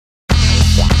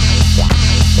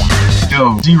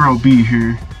Yo, Zero B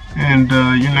here, and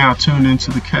you're now tuned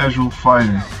into the Casual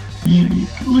Fighter.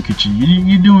 Look at you,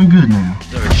 you're doing good now.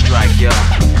 Third strike, yo.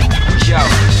 Yo,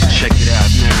 check it out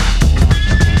now.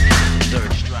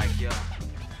 Third strike, yo.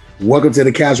 Welcome to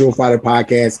the Casual Fighter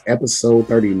Podcast. Episode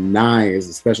 39 is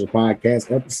a special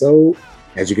podcast episode.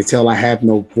 As you can tell, I have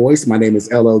no voice. My name is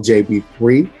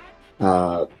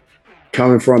LLJB3.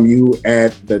 Coming from you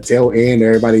at the tail end,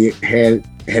 everybody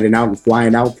heading out and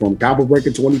flying out from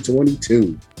ComboBreaker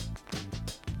 2022.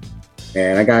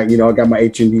 And I got my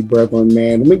HMD brethren,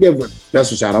 man. Let me give a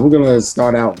special shout out. We're going to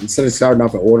start out, instead of starting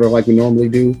off in order like we normally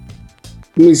do,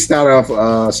 let me start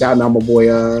off shouting out my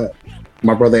boy,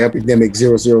 my brother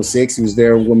Epidemic006, who's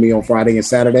there with me on Friday and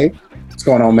Saturday. What's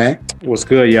going on, man? What's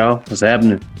good, y'all? What's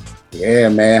happening? Yeah,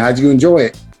 man. How'd you enjoy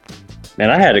it?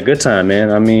 Man, I had a good time, man.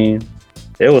 I mean,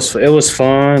 it was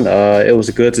fun. It was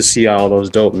good to see all those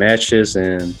dope matches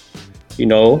and,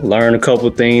 learn a couple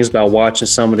of things by watching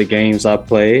some of the games I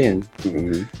play and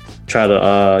try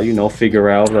to, figure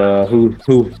out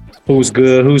who's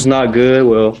good, who's not good.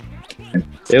 Well,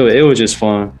 it was just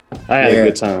fun. I had a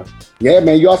good time. Yeah,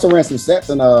 man. You also ran some sets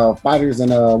and fighters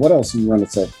and what else you run the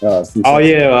set?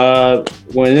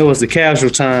 When it was the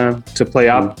casual time to play,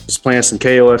 I was playing some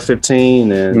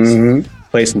KOFXV and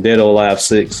played some Dead Old Live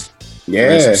 6. Yeah,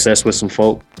 ran some sets with some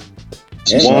folk.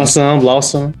 Won some, lost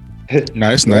some.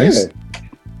 Nice.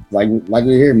 Like we're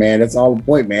here, man. That's all the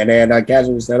point, man. They had that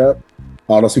casual set up.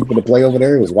 All those people to play over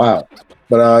there. It was wild.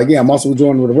 But I'm also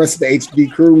joined with the rest of the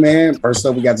HD crew, man. First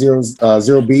up, we got Zero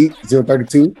B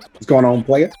 032. What's going on,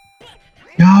 player?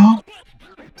 Yo,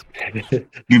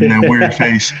 giving that weird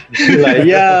face. Like,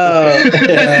 yo,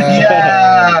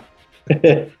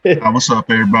 yeah. What's up,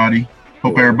 everybody?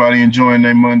 Hope everybody enjoying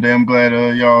their Monday. I'm glad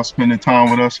y'all spending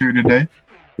time with us here today.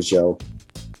 For sure.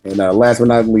 And last but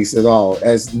not least at all,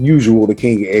 as usual, the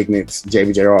king of ignorance,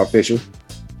 JVJR official.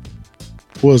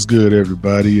 What's good,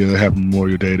 everybody? Happy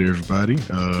Memorial Day to everybody.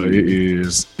 It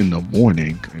is in the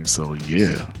morning, and so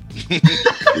yeah,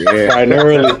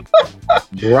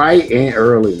 bright and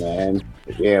early, man.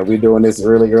 Yeah, we're doing this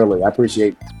early. I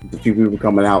appreciate the few people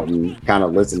coming out and kind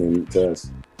of listening to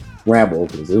us ramble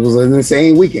because it was an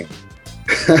insane weekend.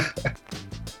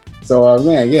 So,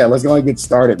 let's go ahead and get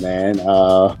started, man.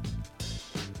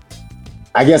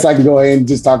 I guess I can go ahead and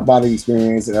just talk about the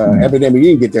experience. Epidemic,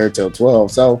 you didn't get there until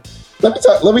 12. So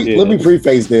let me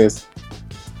preface this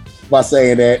by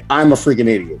saying that I'm a freaking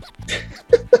idiot.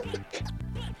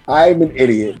 I'm an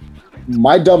idiot.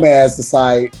 My dumb ass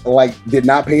did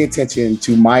not pay attention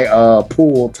to my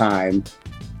pool time.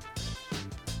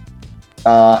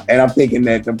 And I'm thinking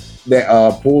that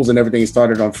the pools and everything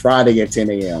started on Friday at 10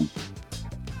 a.m.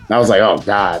 And I was like, oh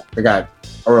God, I got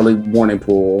early morning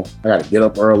pool. I got to get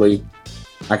up early.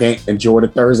 I can't enjoy the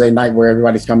Thursday night where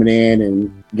everybody's coming in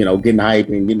and, getting hype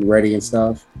and getting ready and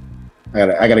stuff.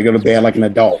 I gotta go to bed like an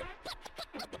adult,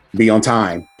 be on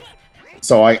time.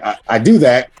 So I do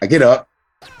that. I get up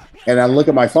and I look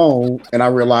at my phone and I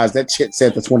realize that shit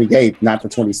said the 28th, not the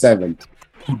 27th.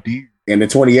 Oh dear. And the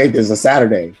 28th is a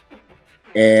Saturday.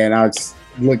 And I just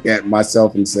looked at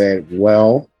myself and said,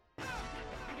 well,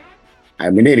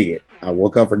 I'm an idiot. I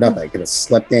woke up for nothing. I could have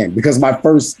slept in because my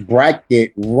first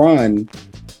bracket run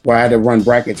where I had to run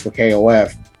brackets for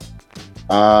KOF,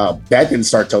 that didn't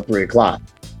start till 3:00.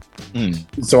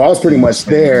 So I was pretty much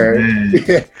there.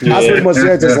 I was pretty much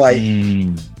there just like,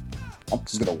 I'm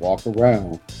just going to walk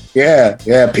around. Yeah,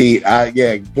 Pete.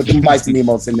 Put them Bison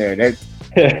emotes in there.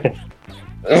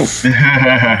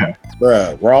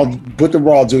 Bruh, put the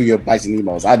Raw Julia Bison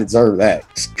emotes. I deserve that.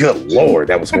 Good Lord,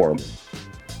 that was horrible.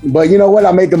 But you know what?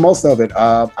 I made the most of it.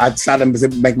 I decided to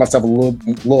make myself a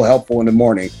little helpful in the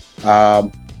morning.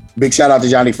 Big shout out to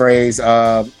Johnny Fraze.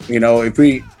 If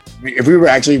we were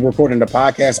actually recording the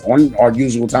podcast on our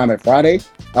usual time at Friday,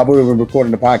 I would have been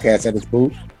recording the podcast at his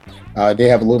booth. They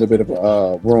have a little bit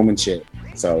of room and shit.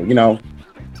 So, it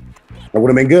would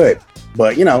have been good.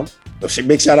 But,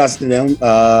 big shout outs to them.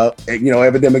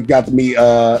 Epidemic got to meet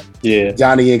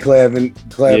Johnny and Clev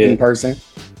in person.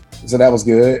 So that was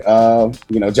good.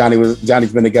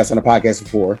 Johnny's been a guest on the podcast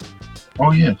before.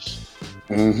 Oh yes.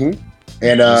 And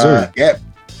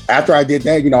after I did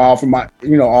that, I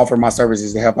offered my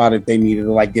services to help out if they needed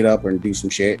to get up and do some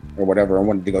shit or whatever. I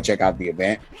wanted to go check out the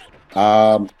event.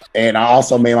 And I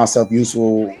also made myself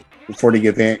useful for the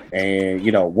event and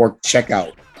work check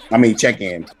in.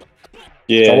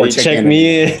 Yeah, so check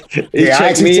me in.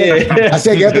 I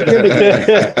checked Epidemic.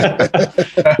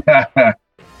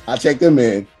 I checked them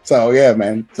in. So yeah,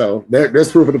 man. So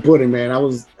there's proof of the pudding, man. I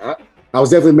was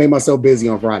definitely made myself busy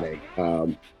on Friday.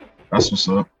 That's what's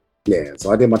up. Yeah,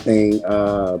 so I did my thing.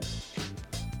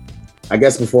 I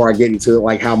guess before I get into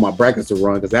like how my brackets are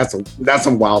run, because that's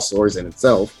some wild stories in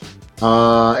itself.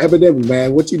 Epidemic,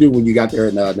 man, what you do when you got there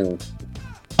at noon?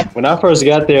 When I first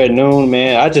got there at noon,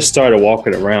 man, I just started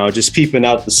walking around, just peeping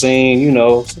out the scene, you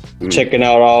know, checking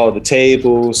out all the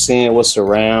tables, seeing what's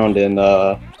around, and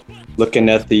looking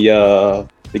at the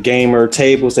gamer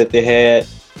tables that they had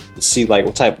to see like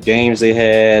what type of games they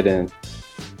had, and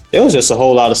it was just a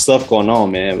whole lot of stuff going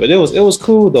on, man. But it was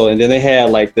cool though. And then they had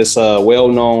like this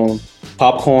well-known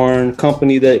popcorn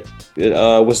company that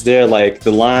was there. Like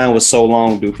the line was so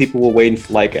long, dude. People were waiting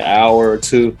for like an hour or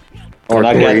two. When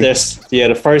I got there,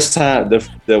 the first time,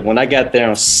 when I got there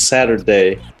on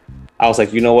Saturday, I was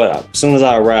like, you know what? As soon as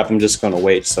I arrive, I'm just gonna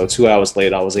wait. So 2 hours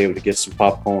later, I was able to get some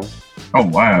popcorn. Oh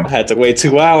wow! I had to wait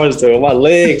 2 hours though. My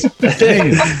legs,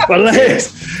 my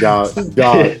legs. God.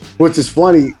 Which is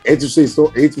funny.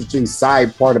 Interesting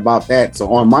side part about that.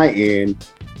 So on my end,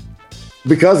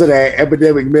 because of that,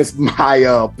 Epidemic missed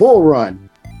my bull run.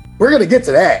 We're gonna get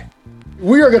to that.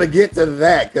 We are gonna get to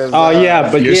that because. Oh yeah,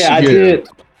 but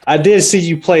I did see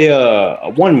you play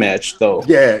a one match though.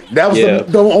 Yeah, that was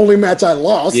the only match I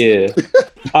lost. Yeah.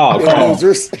 Oh,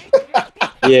 losers.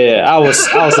 Yeah, I was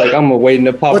like, I'm gonna wait in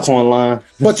the popcorn line.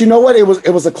 But you know what? It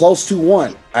was a close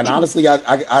 2-1, and honestly,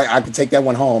 I could take that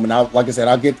one home. And like I said,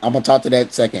 I'm gonna talk to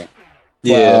that second.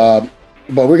 Yeah.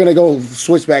 But we're gonna go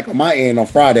switch back on my end on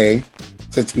Friday,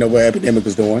 since you know what Epidemic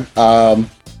was doing.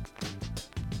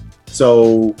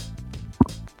 So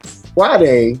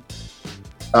Friday,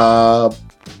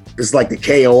 it's like the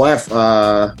KOF.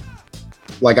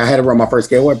 Like I had to run my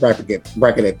first KOF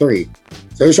bracket at 3.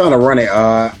 So he's trying to run it.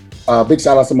 Big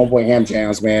shout out to my boy Ham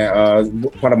Jams, man.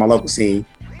 Part of my local scene.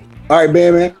 All right,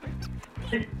 man.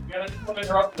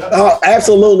 Oh,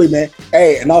 absolutely, man.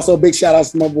 Hey, and also big shout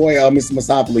outs to my boy Mr.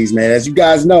 Masopoulos, man. As you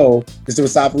guys know, Mr.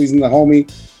 Masopoulos is the homie.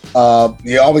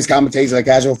 He always commentates at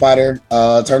Casual Fighter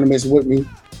tournaments with me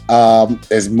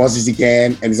as much as he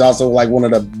can, and he's also like one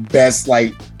of the best.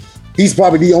 Like he's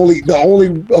probably the only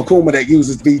Akuma that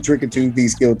uses V Trick 2, V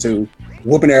Skill 2,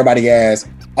 whooping everybody's ass.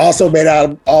 Also made out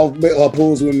of all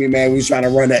pools with me, man. We was trying to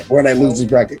run that losers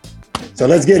bracket. So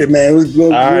let's get it, man. We'll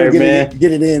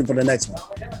get it in for the next one.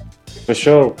 For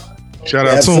sure. Shout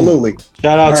out to him. Absolutely.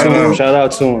 Shout out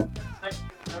to him.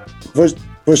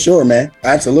 For sure, man.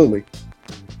 Absolutely.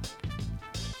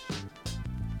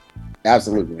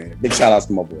 Absolutely, man. Big shout outs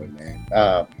to my boy,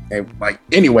 man.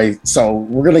 Anyway, so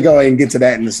we're gonna go ahead and get to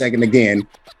that in a second again.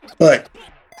 But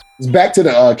it's back to the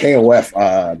KOF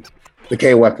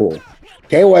pool.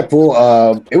 KOF pool,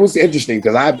 it was interesting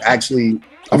because I've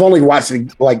only watched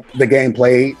the game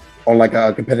played on like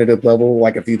a competitive level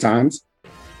like a few times.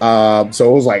 So it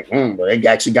was like, it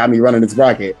actually got me running this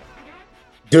bracket.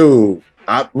 Dude,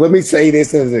 let me say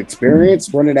this as an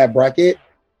experience running that bracket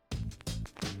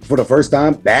for the first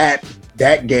time. That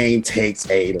game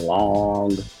takes a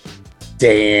long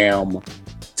damn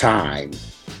time.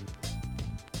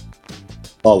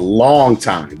 A long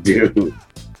time, dude.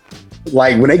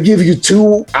 Like when they give you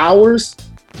 2 hours,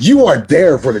 you are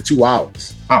there for the 2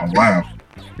 hours. Oh wow.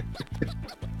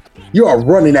 You are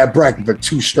running that bracket for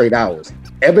 2 straight hours.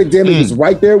 Epidemic is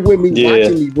right there with me,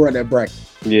 watching me run that bracket.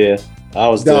 Yeah. I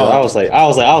was there. I was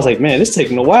like, man, this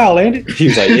taking a while, ain't it? He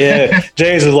was like, yeah.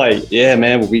 James was like, yeah,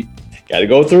 man, but we gotta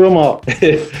go through them all.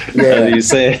 Yeah. You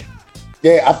saying?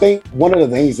 Yeah, I think one of the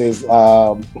things is,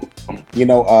 and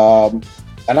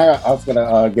I was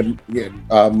gonna get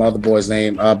my other boy's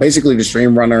name. Basically, the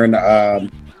stream runner and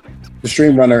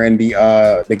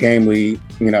the game lead.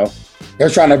 They're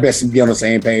trying their best to be on the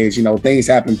same page. Things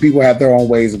happen. People have their own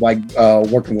ways of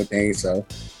working with things. So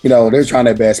they're trying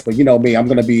their best. But me, I'm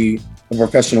gonna be a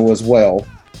professional as well.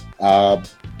 And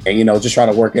just try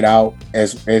to work it out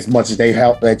as much as they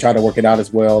help. They try to work it out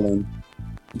as well, and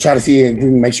try to see if we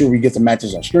can make sure we get some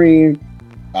matches on stream.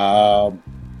 So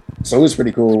it was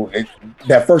pretty cool.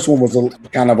 That first one was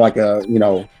kind of like a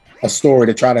story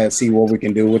to try to see what we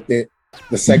can do with it.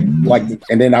 The second,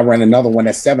 and then I ran another one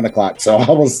at 7:00. So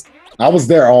I was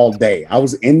there all day. I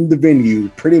was in the venue,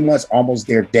 pretty much almost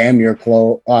there, damn near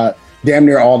all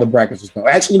the brackets was done.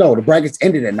 Actually, no, the brackets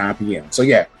ended at 9 p.m. So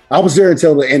yeah, I was there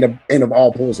until the end of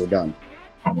all pools were done.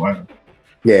 Oh wow.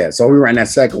 Yeah, so we ran that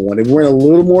second one. It went a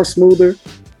little more smoother,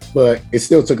 but it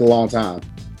still took a long time.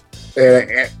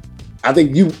 I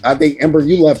think Ember,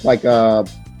 you left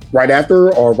right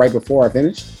after or right before I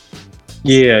finished.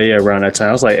 Yeah, around that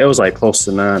time. It was like close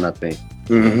to 9, I think.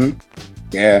 Mm-hmm.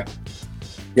 Yeah.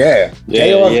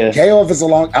 KOF is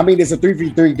it's a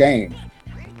 3v3 game.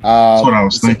 That's what I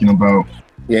was thinking about.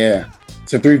 Yeah,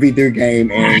 it's a 3v3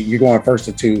 game, and you're going first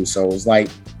to 2. So it's like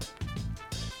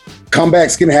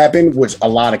comebacks can happen, which a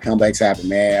lot of comebacks happen,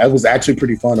 man. It was actually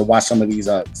pretty fun to watch some of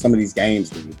these games,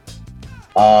 dude.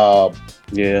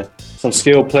 Yeah, some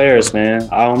skilled players, man.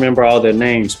 I don't remember all their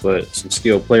names, but some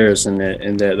skilled players in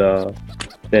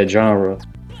that genre.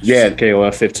 Yeah,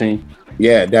 KOF15.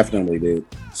 Yeah, definitely, dude.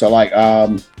 So like,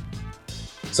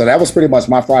 so that was pretty much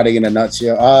my Friday in a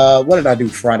nutshell. What did I do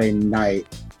Friday night?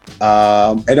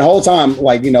 And the whole time,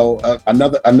 like, you know,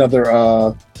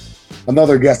 another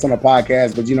guest on the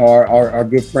podcast, but you know, our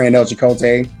good friend El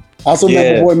Chicote. Also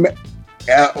met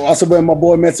my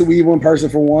boy Metsu Evil in person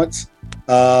for once.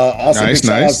 Also nice.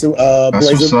 Shout out to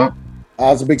Blazer.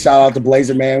 Also big shout out to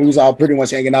Blazer, man. We was all pretty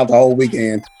much hanging out the whole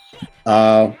weekend.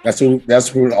 That's who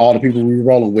all the people we were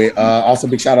rolling with. Also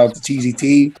big shout out to Cheesy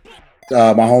T,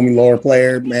 my homie lower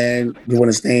player, man, doing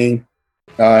his thing.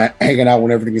 Hanging out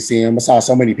whenever you can see him. I saw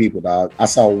so many people, dog. I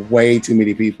saw way too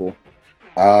many people.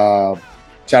 Shout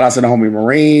out to the homie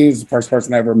Marines, the first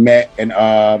person I ever met. And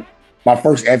my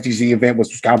first FGC event was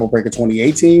ComboBreaker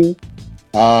 2018.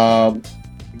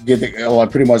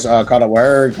 Pretty much caught up with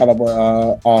her, caught up with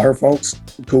all her folks,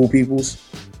 cool peoples.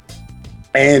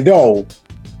 And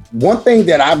one thing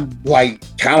that I've like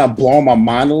kind of blown my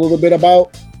mind a little bit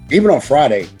about, even on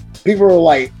Friday, people were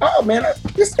like, "Oh man,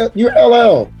 you're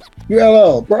LL,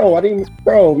 bro.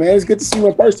 Bro, man, it's good to see you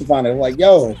in person finally." Like,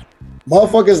 yo,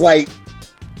 motherfuckers like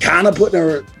kind of putting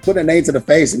a name to the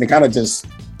face, and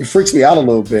it freaks me out a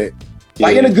little bit.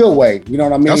 Like in a good way, you know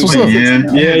what I mean? That's what's up.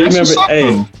 Yeah, you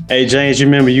remember? Hey, James, you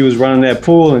remember you was running that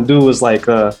pool and dude was like,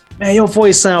 "Man, your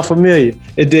voice sound familiar."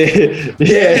 It did.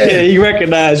 Yeah, he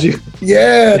recognized you.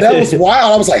 Yeah, that was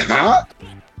wild. I was like, "Huh?"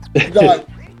 Like,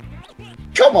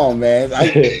 come on, man.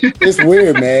 It's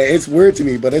weird, man. It's weird to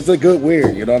me, but it's a good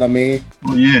weird. You know what I mean?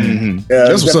 Well, yeah. Mm-hmm.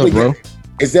 That's what's up, bro.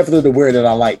 It's definitely the weird that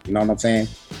I like. You know what I'm saying?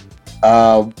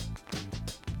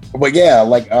 But yeah,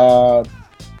 like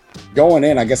going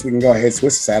in, I guess we can go ahead and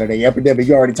switch to Saturday. Epidemic,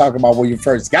 you already talked about when you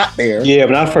first got there. Yeah,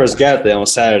 when I first got there on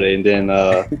Saturday, and then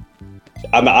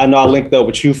I know I linked up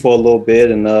with you for a little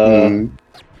bit and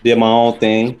did my own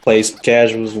thing, played some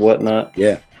casuals and whatnot.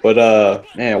 Yeah. But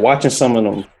man, watching some of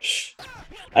them,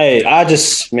 hey,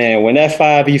 when that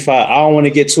 5v5, I don't want to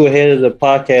get too ahead of the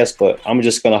podcast, but I'm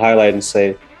just gonna highlight and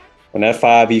say when that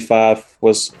 5v5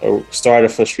 was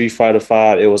started for Street Fighter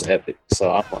 5, it was epic.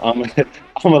 So I'm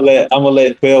gonna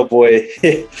let Bell Boy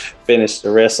finish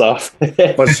the rest off.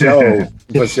 For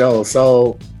sure.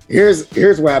 So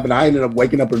here's what happened. I ended up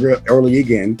waking up early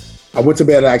again. I went to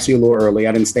bed actually a little early.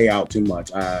 I didn't stay out too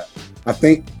much. I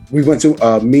think we went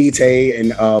to me, Tay,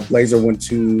 and Blazer went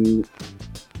to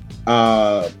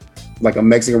like a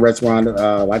Mexican restaurant,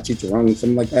 La Chicharron,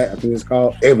 something like that. I think it's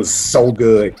called. It was so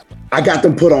good. I got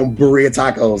them put on burrito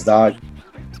tacos, dog.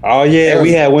 Oh yeah,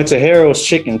 we went to Harold's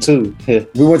Chicken too. We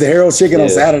went to Harold's Chicken on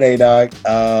Saturday, dog.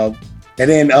 And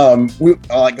then we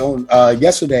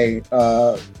yesterday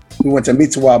we went to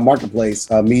Mitsuwa Marketplace.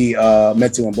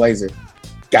 Metsu and Blazer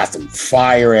got some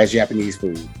fire ass Japanese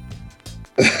food.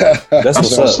 That's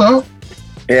what's up.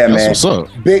 Yeah, man. That's what's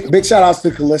up. Big shout outs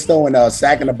to Callisto and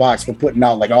Sack in the Box for putting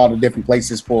out like all the different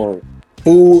places for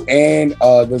food and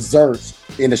desserts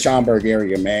in the Schaumburg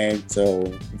area, man. So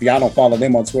if y'all don't follow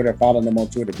them on Twitter, follow them on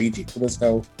Twitter. BG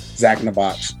Callisto, Zach in the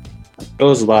Box. There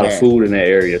was a lot of food in that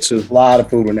area too. A lot of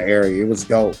food in the area. It was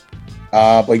dope.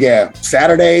 But yeah,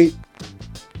 Saturday,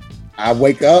 I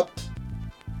wake up,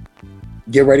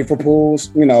 get ready for pools.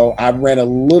 You know, I ran a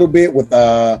little bit with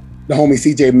the homie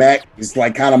CJ Mack. He's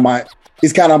kind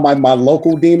of my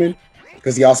local demon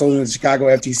because he also in the Chicago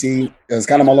FTC. It's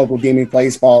kind of my local demon.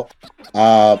 Plays fault.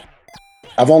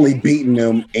 I've only beaten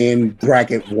him in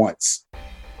bracket once.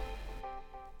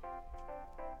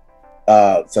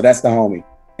 So that's the homie.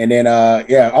 And then,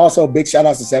 also big shout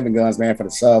outs to 7 Guns, man, for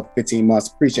the sub, 15 months.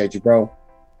 Appreciate you, bro.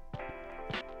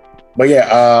 But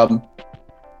yeah,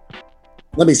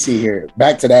 let me see here.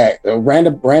 Back to that.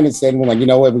 Brandon said, well, like, you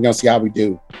know what? We're going to see how we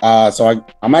do. So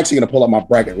I'm actually going to pull up my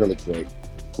bracket really quick.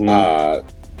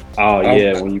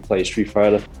 When you play Street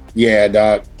Fighter. Yeah,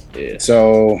 dog. Yeah.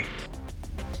 So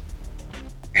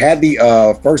had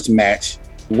the first match.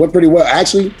 Went pretty well.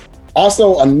 Actually,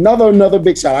 also another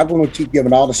big shout out. I'm going to keep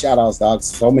giving all the shout outs, dog.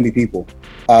 So many people.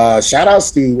 Shout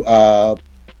outs to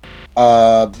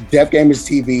Def Gamers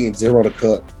TV and Zero to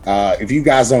Cook. If you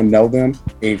guys don't know them,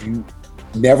 if you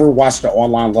never watched the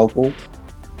online local,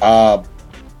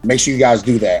 make sure you guys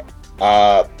do that.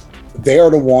 They are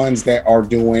the ones that are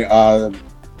doing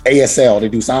ASL. They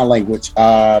do sign language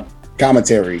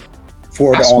commentary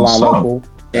for the online local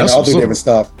and other different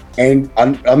stuff. And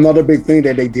another big thing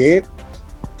that they did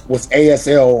was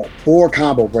ASL for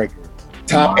ComboBreaker.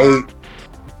 Top 8,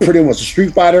 pretty much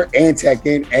Street Fighter and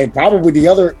Tekken, and probably the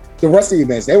other the rest of the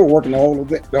events. They were working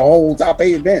the whole top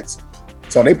 8 events.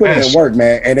 So they put it in work,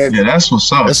 man. And that's what's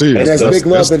up. That's it. That's big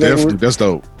love. That's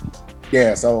dope.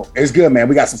 Yeah, so it's good, man.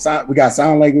 We got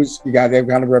sign language. We got every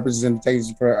kind of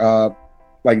representation for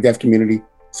like deaf community.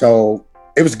 So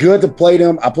it was good to play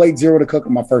them. I played Zero to Cook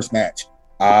in my first match,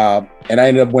 and I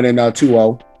ended up winning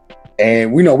 2-0.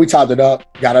 And we topped it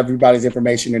up, got everybody's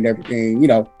information and everything.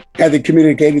 Had to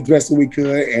communicate as best as we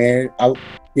could, and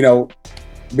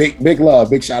big love,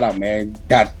 big shout out, man.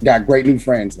 Got great new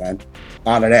friends, man.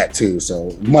 Out of that too,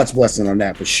 so much blessing on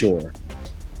that for sure.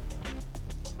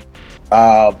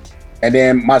 And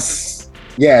then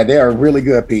they're really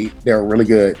good, Pete. They're really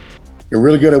good. They're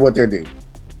really good at what they do.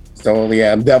 So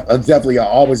yeah, I'm definitely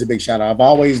always a big shout out. I've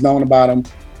always known about them.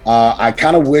 I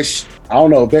kind of wish, I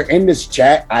don't know if they're in this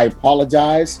chat. I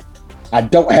apologize. I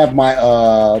don't have my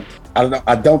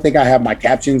I don't think I have my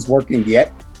captions working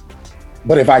yet.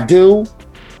 But if I do,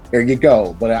 there you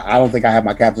go. But I don't think I have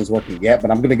my captions working yet. But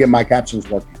I'm gonna get my captions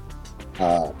working,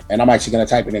 and I'm actually gonna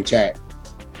type it in chat.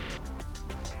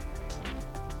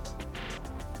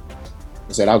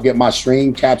 I said I'll get my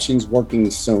stream captions working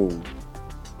soon.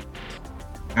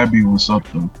 That'd be what's up,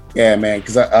 though. Yeah, man.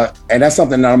 Because and that's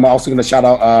something that I'm also gonna shout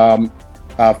out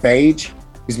Phage.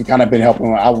 He's kind of been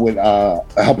helping out with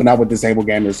disabled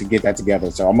gamers to get that together.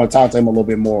 So I'm gonna talk to him a little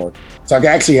bit more. So I can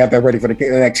actually have that ready for the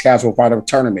next casual fighter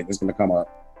tournament that's gonna come up.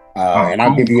 And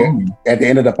I'll give you at the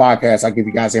end of the podcast. I'll give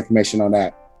you guys information on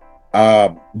that.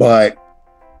 But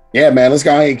yeah, man, let's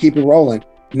go ahead and keep it rolling.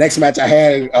 Next match I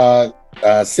had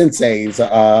Sensei's.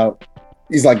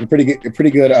 He's like a pretty good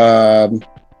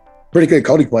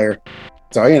Cody player.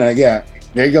 So yeah,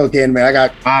 there you go, Ken, man. I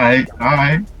got all right.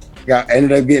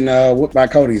 Ended up getting whooped by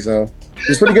Cody, so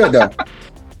it's pretty good though.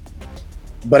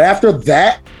 But after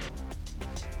that,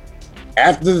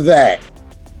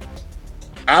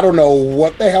 I don't know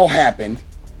what the hell happened.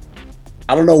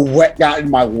 I don't know what got in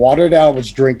my water that I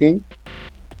was drinking,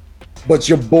 but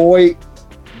your boy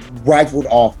rifled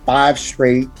off 5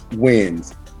 straight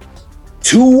wins.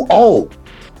 2-0.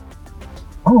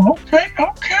 Oh, okay.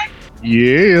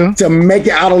 Yeah. To make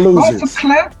it out of losers.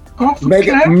 Make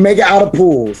it out of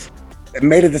pools. It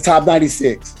made it to top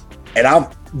 96. And I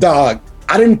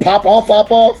didn't pop off,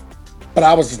 but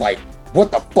I was just like,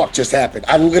 what the fuck just happened?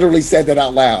 I literally said that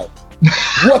out loud.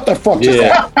 What the fuck just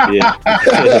happened? Yeah.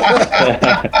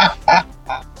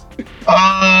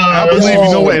 I believe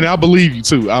you know what, and I believe you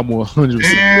too. I'm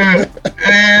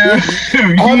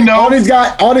 100%. All these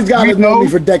guys have known me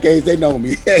for decades. They know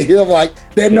me. They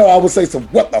know I would say some.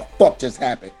 What the fuck just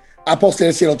happened? I posted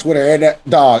that shit on Twitter, and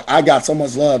I got so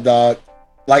much love, dog.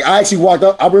 Like I actually walked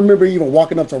up. I remember even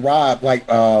walking up to Rob,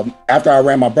 after I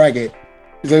ran my bracket.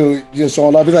 He's just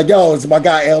showing up. He's like, "Yo, it's my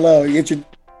guy LL." He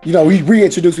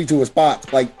reintroduced me to his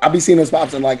pops. Like I be seeing his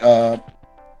pops in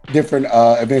different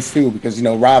events too, because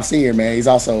Rob Senior, man, he's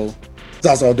also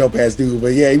a dope ass dude.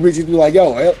 But yeah, he reached me like,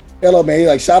 "Yo, hello, man." He's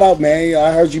like, "Shout out, man.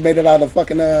 I heard you made it out of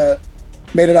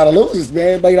losers,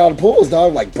 man. Made it out of pools, dog."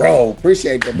 I'm like, bro,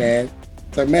 appreciate that, man.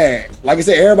 It's like, man, like I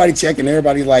said, everybody checking,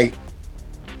 everybody could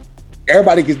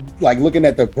looking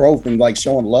at the growth and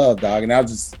showing love, dog. And I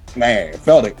was just, man,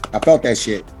 felt it. I felt that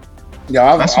shit. I'm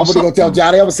gonna go tell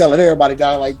Johnny. I was telling everybody,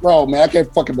 dog. Like, bro, man, I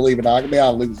can't fucking believe it, dog. I made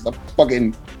out of losers. I'm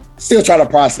fucking still trying to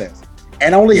process.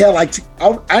 And I only had I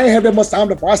didn't have that much time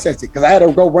to process it because I had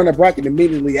to go run a bracket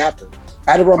immediately after.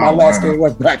 I had to run my last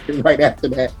KOF bracket right after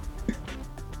that.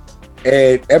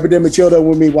 And Epidemic chilled up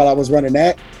with me while I was running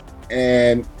that,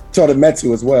 and so did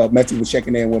Metsu as well. Metsu was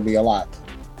checking in with me a lot.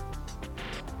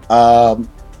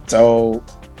 So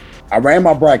I ran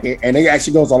my bracket, and it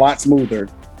actually goes a lot smoother.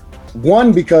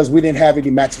 One, because we didn't have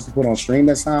any matches to put on stream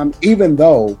this time, even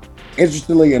though,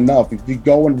 interestingly enough, if you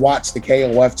go and watch the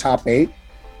KOF top 8,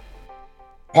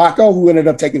 Paco, who ended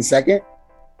up taking second,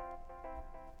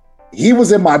 he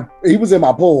was in my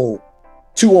pool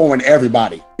 2-0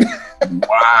 everybody.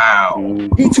 Wow.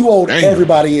 He 2-0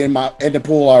 everybody in the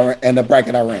pool and the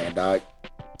bracket I ran, dog.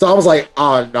 So I was like,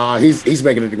 oh no, he's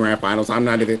making it to the grand finals. I'm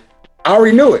not even. I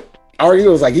already knew it. I already knew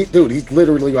it was like he's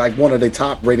literally one of the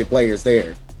top rated players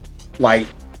there. Like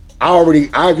I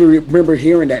remember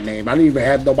hearing that name. I didn't even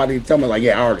have nobody to tell me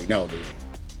I already know, dude.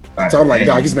 So I'm like,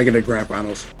 dog, he's making it to the grand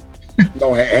finals.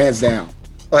 No, hands down.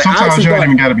 Sometimes you don't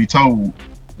even gotta be told.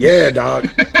 Yeah, dog.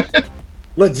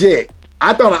 Legit.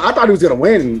 I thought he was gonna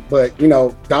win, but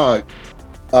dog.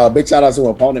 Big shout out to an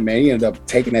opponent, man. He ended up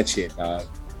taking that shit, dog.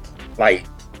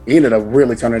 He ended up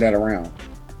really turning that around.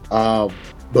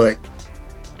 But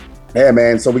yeah,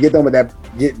 man. So we get done with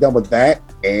that,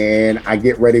 and I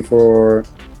get ready to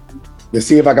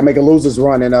see if I can make a losers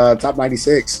run in top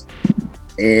 96.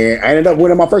 And I ended up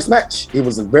winning my first match. It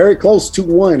was a very close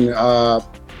 2-1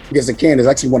 against a Candace.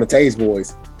 Actually, one of Tay's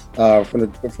boys from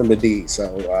the D.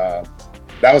 So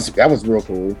that was real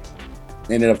cool.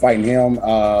 Ended up fighting him.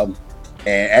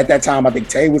 And at that time, I think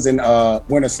Tay was in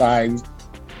winner side,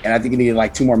 and I think he needed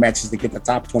like 2 more matches to get the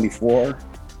top 24.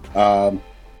 And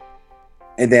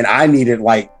then I needed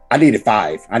 5. I needed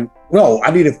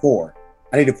 4.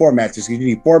 I needed 4 matches. You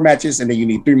need 4 matches, and then you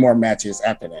need 3 more matches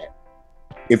after that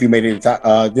if you made it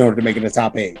in order to make it the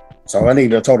top 8. So I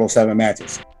needed a total of 7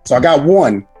 matches. So I got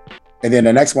 1, and then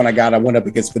the next one I went up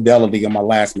against Fidelity in my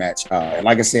last match. And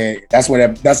like I said, that's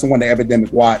the one that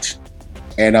Epidemic watched,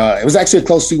 and it was actually a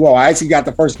close 2-0. I actually got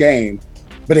the first game,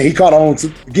 but then he caught on to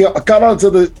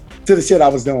the shit I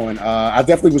was doing. I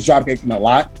definitely was drop kicking a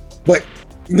lot, but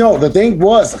the thing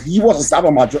was he wasn't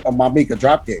stopping my Mika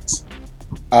drop kicks.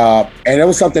 And it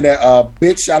was something that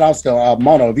big shout outs to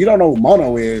Mono. If you don't know who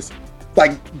Mono is,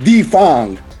 like the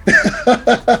Fong.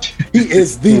 He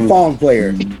is the Fong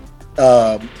player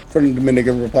from the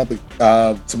Dominican Republic.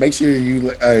 So make sure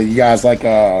you guys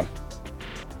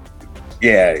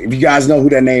if you guys know who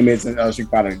that name is in Street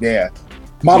Fighter,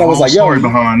 Mono was like, yo, story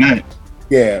behind that.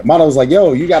 Yeah, Mono was like,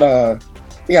 yo, you gotta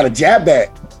jab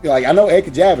that. You're like, I know Ed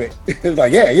can jab it. It's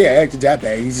like, yeah, Ed can jab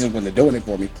that. He's just wasn't doing it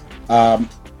for me.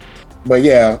 But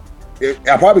yeah,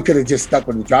 I probably could have just stuck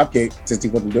with the drop kick since he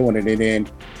wasn't doing it, and then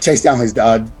chased down his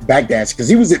backdash, because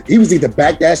he was either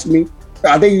backdashing me.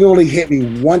 I think he only hit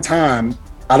me one time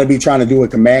out of me trying to do a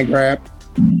command grab,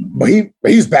 but he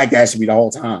was backdashing me the whole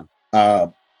time.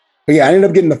 But yeah, I ended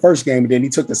up getting the first game, and then he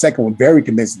took the second one very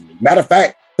convincingly. Matter of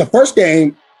fact, the first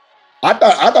game, I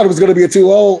thought it was gonna be a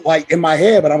 2-0 like in my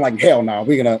head, but I'm like, hell no,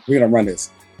 we're gonna run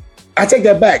this. I take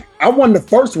that back. I won the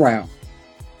first round.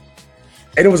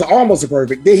 And it was almost a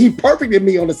perfect. Then he perfected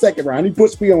me on the second round. He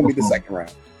pushed me on me the second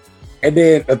round. And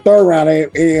then the third round,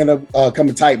 it ended up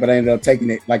coming tight, but I ended up taking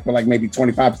it for maybe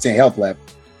 25% health left.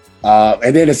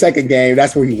 And then the second game,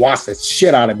 that's where he washed the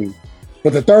shit out of me.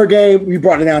 But the third game, we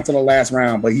brought it down to the last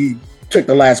round, but he took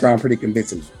the last round pretty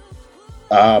convincingly.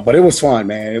 But it was fun,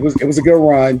 man. It was a good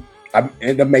run. I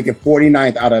ended up making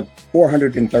 49th out of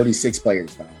 436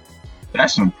 players.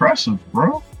 That's impressive,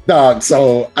 bro. Dog,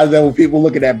 so I know when people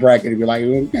look at that bracket and be like,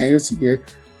 okay, it's here.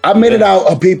 I made it out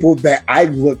of people that I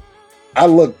look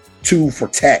to for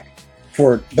tech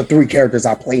for the 3 characters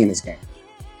I play in this game.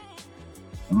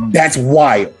 That's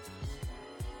wild.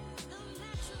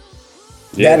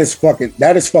 Yeah.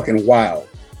 That is fucking wild.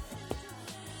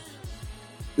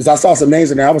 Because I saw some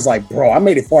names in there, I was like, bro, I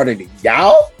made it farther than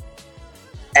y'all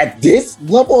at this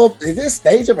level, at this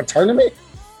stage of a tournament.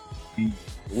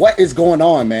 What is going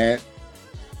on, man?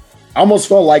 I almost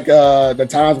felt like the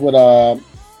times when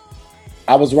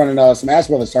I was running Smash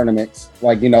Brothers tournaments,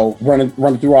 running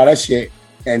through all that shit,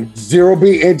 and Zero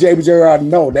B and JBJ,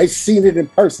 no, they seen it in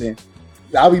person.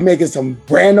 I'll be making some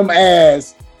random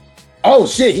ass. Oh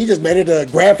shit, he just made it to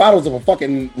grand finals of a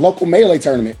fucking local Melee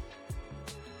tournament.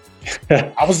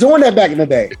 I was doing that back in the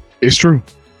day. It's true.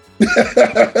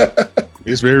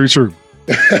 It's very true.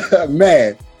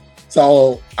 Man.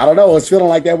 So I don't know. It's feeling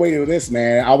like that way to this,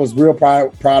 man. I was real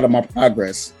proud of my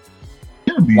progress.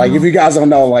 If you guys don't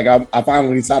know, I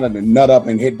finally decided to nut up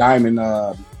and hit diamond.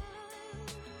 What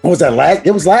was that?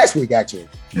 It was last week, actually.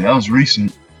 Yeah, that was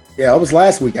recent. Yeah, it was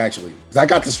last week, actually. I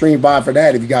got the stream by for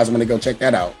that. If you guys want to go check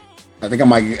that out, I think I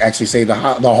might actually say the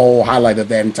whole highlight of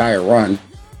that entire run,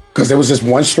 because it was just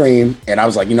one stream, and I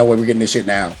was like, you know what, we're getting this shit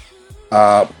now.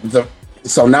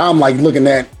 So now I'm looking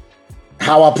at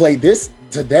how I played this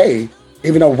today.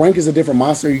 Even though rank is a different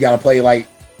monster, you got to play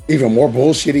even more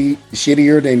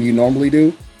shittier than you normally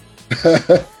do.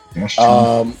 That's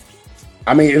true.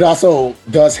 I mean, it also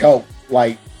does help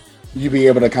you be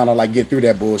able to kind of get through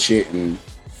that bullshit and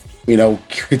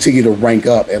continue to rank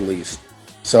up at least.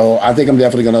 So I think I'm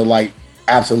definitely gonna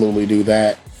absolutely do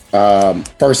that.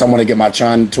 First, I want to get my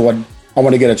I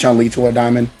want to get a Chun-Li to a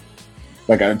diamond,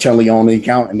 a Chun-Li only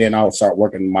account, and then I'll start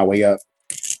working my way up.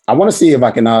 I want to see if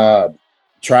I can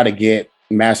try to get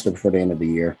master before the end of the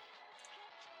year,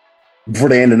 before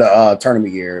the end of the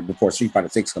tournament year, before Street Fighter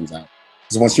 6 comes out.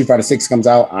 Because when Street Fighter 6 comes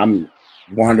out, I'm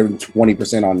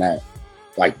 120% on that,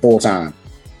 full time.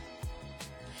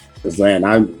 Because man,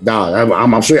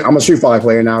 I'm a Street Fighter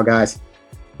player now, guys.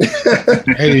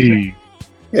 Hey,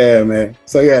 yeah, man.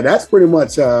 So yeah, that's pretty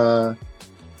much the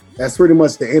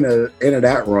end of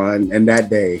that run and that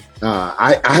day.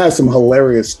 I have some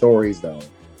hilarious stories though.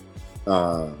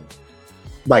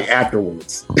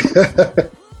 Afterwards.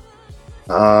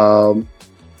 So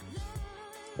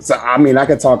I mean, I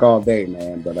could talk all day,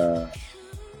 man, but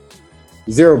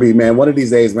Zero B, man, one of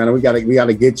these days, man, we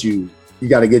gotta get you you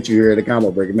got to get you here at the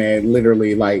Combo Breaker, man.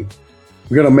 Literally, like,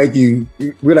 we're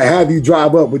gonna have you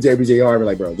drive up with JBJR. We're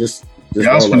like, bro, just.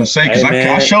 Yeah, I was gonna say because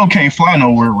I sure can't fly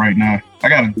nowhere right now. I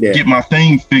gotta get my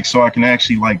thing fixed so I can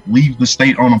actually like leave the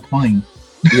state on a plane.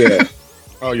 Yeah.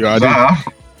 Oh, yeah, I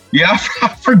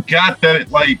forgot that.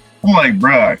 I'm like,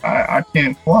 bro, I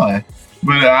can't fly,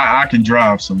 but I can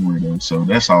drive somewhere though. So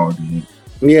that's all I need.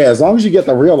 Yeah, as long as you get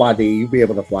the real ID, you'll be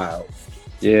able to fly out.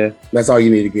 Yeah, that's all you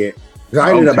need to get.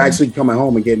 I ended up actually coming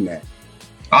home and getting that.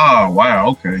 Oh wow,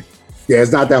 okay. Yeah,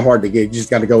 it's not that hard to get. You just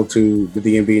got to go to the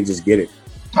DMV and just get it.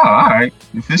 Oh, all right.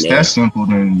 If it's that simple,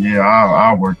 then yeah,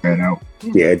 I'll work that out.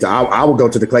 Yeah, I will go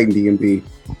to the Clayton DMV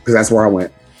because that's where I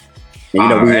went. And,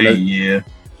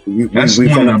 that's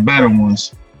one of the better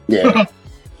ones. Yeah.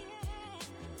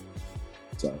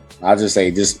 So I'll just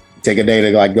say, just take a day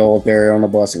to like go up there on the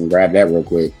bus and grab that real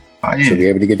quick. Oh, yeah. So be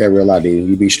able to get that real ID,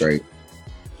 you be straight.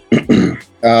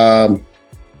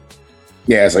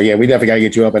 Yeah, so yeah, we definitely gotta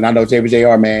get you up. And I know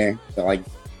JBJR,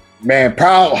 man,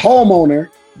 proud homeowner.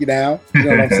 You know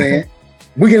what I'm saying?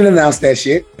 We can announce that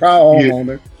shit. Proud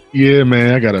homeowner. Yeah,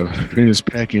 man, I gotta finish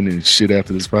packing and shit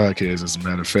after this podcast, as a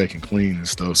matter of fact, and clean and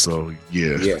stuff. So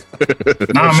yeah.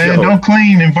 Nah, man, don't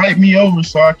clean. Invite me over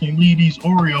so I can leave these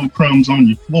Oreo crumbs on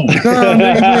your floor. Nah,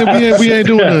 man, we ain't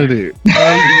doing none of that. We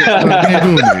ain't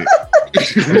doing that.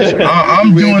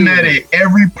 I'm doing that at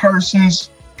every person's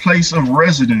place of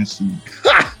residency.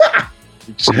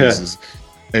 Jesus.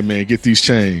 Hey, man, get these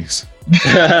chains. Yo.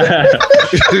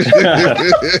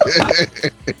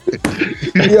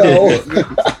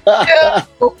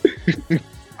 All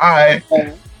right.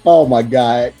 Oh my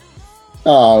God.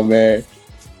 Oh man.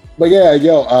 But yeah,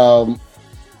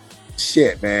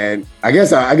 shit, man. I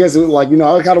guess it was like, I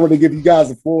kind of want to give you guys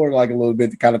the floor like a little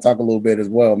bit to kind of talk a little bit as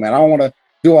well, man. I don't want to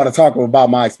do all the talking about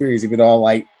my experience, even though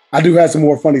like I do have some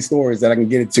more funny stories that I can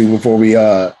get into before we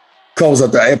close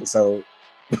up the episode.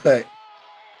 But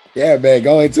yeah, man,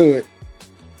 go into it.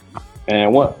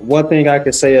 And one thing I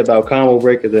could say about Combo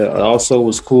Breaker that also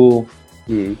was cool,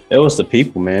 it was the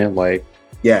people, man. Like,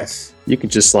 yes, you could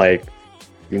just like,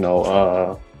 you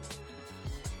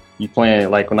playing,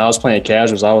 like when I was playing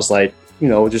casuals, I was like,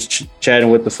 just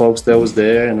chatting with the folks that was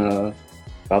there and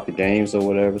about the games or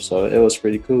whatever. So it was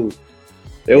pretty cool.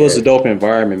 It was a dope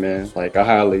environment, man. Like I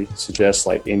highly suggest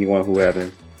like anyone who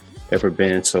haven't ever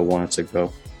been to one to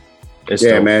go. It's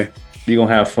dope. Man. You're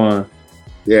gonna have fun.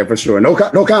 Yeah, for sure. No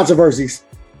controversies.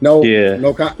 No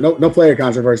player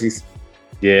controversies.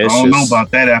 Yeah, I don't know about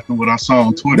that after what I saw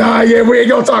on Twitter. Nah, yeah, we ain't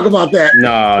gonna talk about that.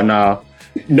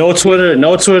 No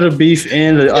Twitter beef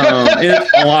on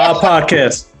our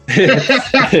podcast.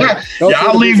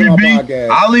 I'll leave it be.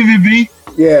 I'll leave it be.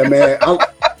 Yeah, man.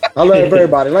 I love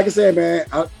everybody. Like I said, man,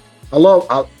 I love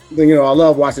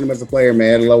watching him as a player,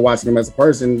 man. I love watching him as a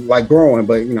person, like growing.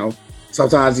 But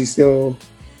sometimes he's still,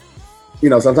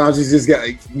 sometimes he's just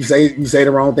you say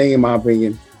the wrong thing, in my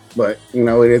opinion. But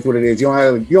it is what it is. You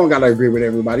don't gotta agree with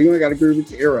everybody. You don't gotta agree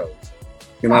with your heroes.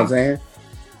 You know what I'm saying?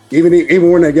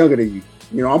 Even when they're younger than you.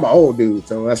 I'm an old dude,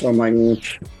 so that's why I'm like, man,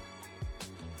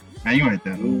 you ain't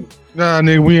that old. Nah,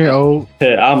 nigga, we ain't old.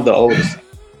 Yeah, I'm the oldest.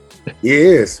 He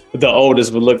is. The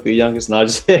oldest, but look the youngest. Not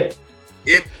just Mike.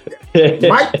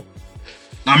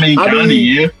 I mean,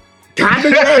 yeah. Kinda,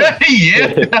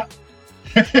 yeah.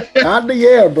 Kinda,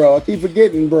 yeah, bro. I keep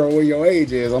forgetting, bro, what your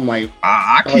age is. I'm like,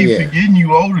 I keep forgetting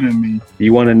you older than me.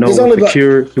 You want to know what the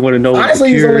cure? You want to know what the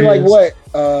cure is? Honestly, he's only like what?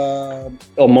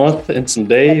 A month and some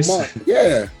days.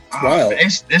 Yeah, it's wild.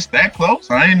 It's that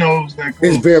close. I didn't know it was that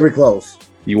close. It's very close.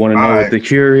 You want to know what the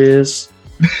cure is?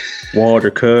 Water,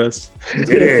 cuz.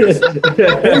 It is. I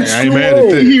ain't mad at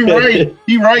that.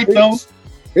 He right though.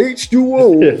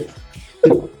 H2O.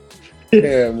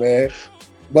 Yeah, man.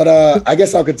 But I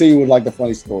guess I'll continue with like the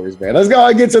funny stories, man. Let's go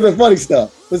and get to the funny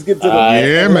stuff. Let's get to the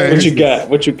man.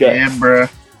 What you got? Yeah, bro.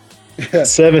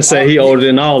 Seven say he older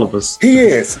than all of us. He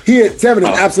is. Seven is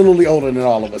absolutely older than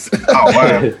all of us. Oh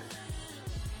wow.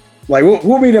 Like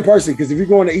we'll meet in person, because if you're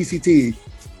going to ECT,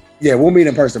 yeah, we'll meet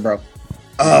in person, bro.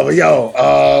 But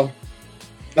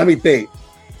let me think.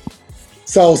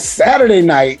 So Saturday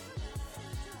night,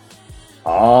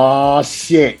 oh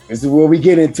shit, this is where we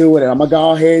get into it, and I'm gonna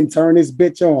go ahead and turn this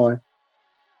bitch on,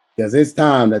 because it's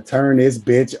time to turn this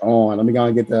bitch on. Let me go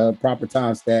and get the proper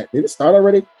time stat. Did it start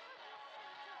already?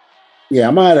 Yeah,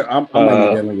 I might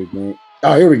again.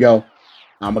 Oh, here we go.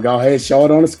 I'm gonna go ahead and show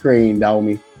it on the screen,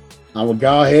 homie. I'm gonna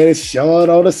go ahead and show it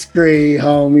on the screen,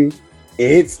 homie.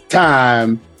 It's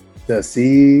time to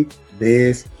see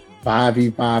this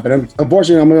 5v5. And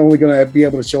unfortunately, I'm only going to be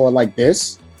able to show it like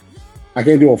this. I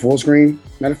can't do a full screen.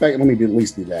 Matter of fact, let me at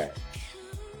least do that.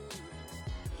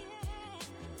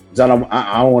 'Cause I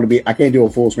don't want to be. I can't do a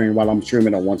full screen while I'm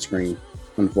streaming on one screen,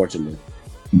 unfortunately.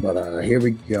 But here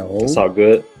we go. It's all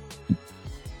good.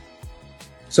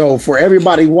 So for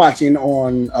everybody watching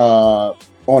on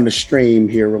the stream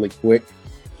here, really quick,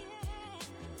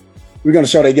 we're gonna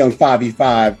show that young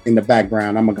 5v5 in the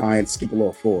background. I'm gonna go ahead and skip a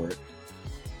little forward.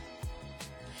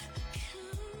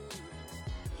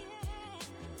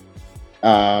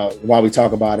 While we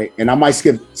talk about it, and I might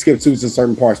skip to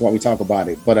certain parts while we talk about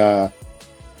it. But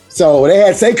so they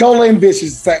had Sankola and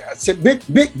Vicious.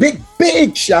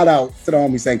 Big shout out to the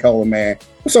homie Sankola, man.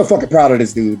 I'm so fucking proud of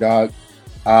this dude, dog.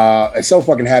 I'm so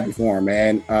fucking happy for him,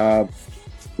 man.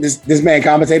 This man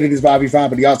commentated his 5v5,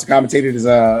 but he also commentated his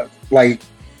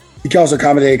he also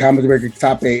commentated ComboBreaker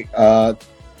top 8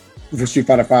 for Street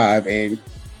Fighter 5, and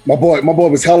my boy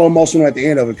was hella emotional at the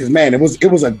end of it because man, it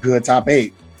was a good top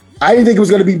 8. I didn't think it was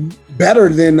going to be better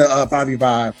than the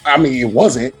 5v5. I mean, it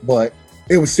wasn't, but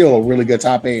it was still a really good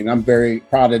top 8, and I'm very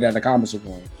proud of that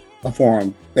accomplishment for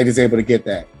him. They was able to get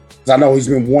that because I know he's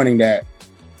been wanting that.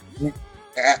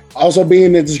 Also,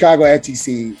 being in the Chicago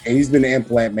FTC, and he's been the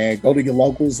implant, man. Go to your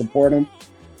locals, support him,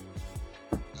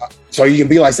 so you can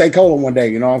be like Sankola one day.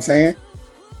 You know what I'm saying?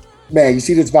 Man, you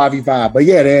see this 5v5, but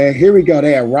yeah, here we go.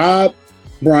 They had Rob,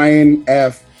 Brian,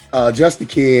 F, Just the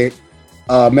Kid,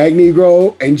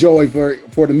 Magnegro, and Joey for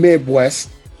the MidBEST,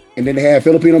 and then they had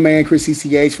Filipino Man, Chris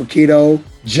CCH for Keto,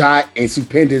 Jot, and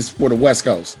Supendus for the West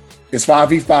Coast. It's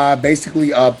 5v5.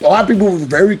 Basically, a lot of people were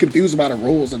very confused about the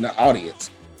rules in the audience.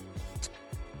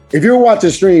 If you were watching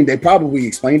the stream, they probably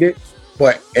explained it,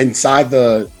 but inside of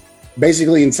the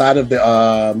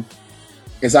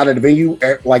venue,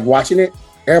 like watching it,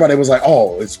 everybody was like,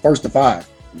 "Oh, it's first to 5."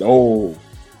 No,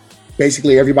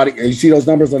 basically everybody. You see those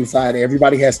numbers on the side.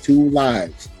 Everybody has 2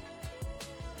 lives.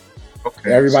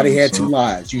 Okay. Everybody had 2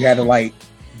 lives. You had to like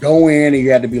go in, and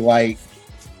you had to be like,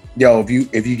 "Yo,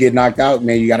 if you get knocked out,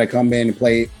 man, you got to come in and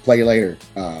play later."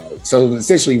 So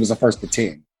essentially, it was a first to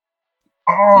 10.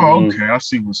 Oh, okay. I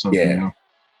see what's up now.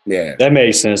 Yeah. That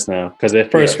makes sense now. Because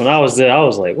at first, when I was there, I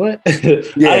was like, what?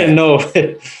 Yeah. I didn't know.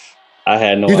 I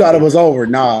had no You idea. thought it was over.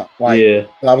 Nah. Yeah.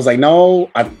 I was like, no,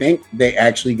 I think they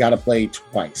actually got to play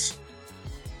twice.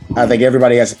 I think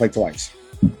everybody has to play twice.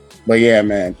 But yeah,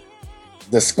 man.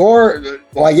 The score,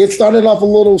 like it started off a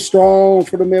little strong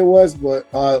for the Midwest, but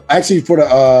actually for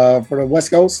the West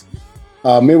Coast,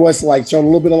 Midwest like showed a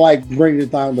little bit of like bringing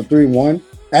it down to 3-1.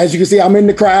 As you can see, I'm in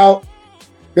the crowd.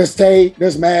 There's Tay,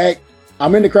 there's Mag.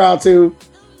 I'm in the crowd too.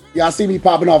 Y'all see me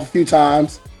popping off a few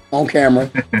times on camera,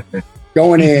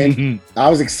 going in. I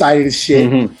was excited as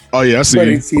shit. Mm-hmm. Oh yeah, I see.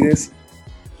 Ready to see this.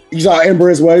 You saw Ember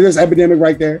as well. There's Epidemic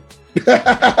right there.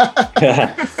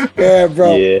 Yeah,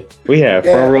 bro. Yeah, we had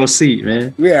front row seat,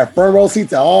 man. We had front row seat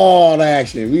to all the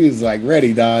action. We was like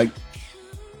ready, dog.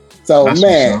 So That's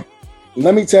man,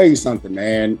 let me tell you something,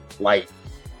 man. Like,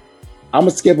 I'm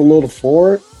gonna skip a little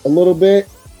forward a little bit.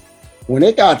 When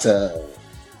it got to,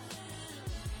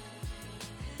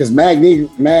 because Mag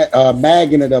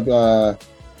ended up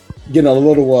getting a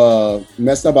little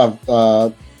messed up by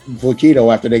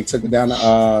Flaquito after they took it down.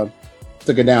 I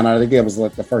think it was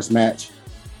like the first match.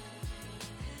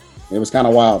 It was kind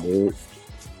of wild, dude.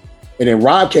 And then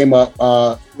Rob came up.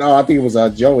 No, I think it was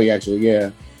Joey actually. Yeah.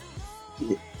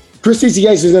 Chris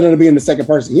TCH ended up being the second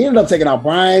person. He ended up taking out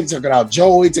Brian, took out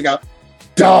Joey, took out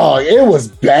dog. It was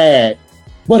bad.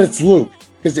 But it's Luke,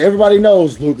 because everybody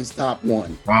knows Luke is top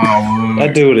 1. Wow,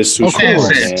 That dude is too strong,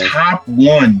 man. top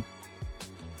 1.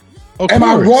 Am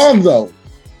I wrong though?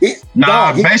 Based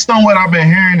on what I've been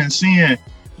hearing and seeing,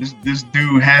 this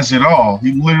dude has it all.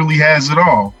 He literally has it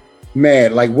all.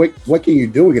 Man, like what can you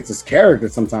do against this character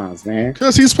sometimes, man?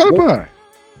 Because he's Popeye.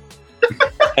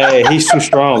 Hey, he's too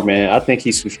strong, man. I think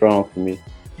he's too strong for me.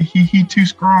 He too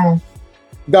strong.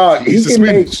 Dog, he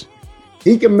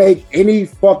can make any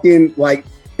fucking, like,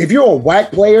 if you're a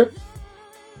whack player,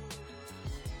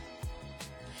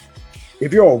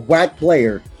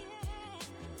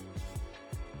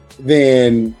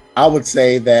 then I would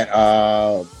say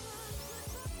that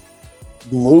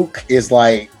Luke is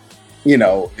like,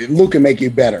 Luke can make you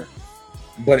better.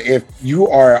 But if you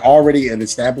are already an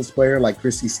established player like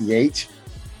Chris CCH,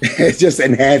 it just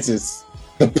enhances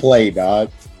the play, dog.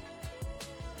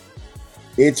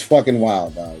 It's fucking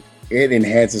wild, dog. It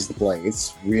enhances the play.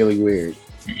 It's really weird.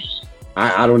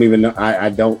 I don't even know. I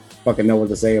don't fucking know what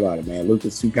to say about it, man. Luke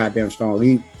is too goddamn strong.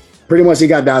 He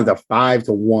got down to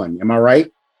 5-1. Am I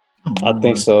right? I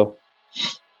think so.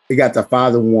 He got to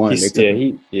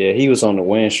 5-1. He was on the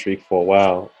win streak for a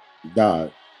while.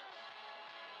 God.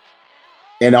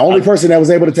 And the only person that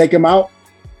was able to take him out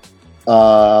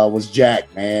was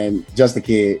Jack, man. Just the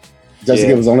Kid. Just the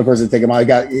Kid was the only person to take him out.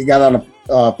 He got on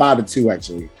 5-2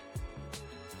 actually.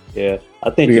 Yeah, I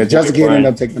think. Yeah, Jessica ended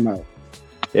up taking them out.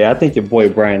 Yeah, I think your boy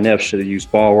Brian Neff should have used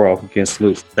ball rock against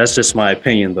Luke. That's just my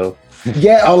opinion, though.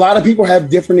 Yeah, a lot of people have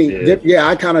different. Yeah,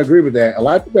 I kind of agree with that. A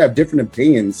lot of people have different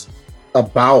opinions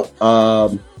about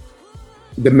the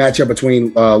matchup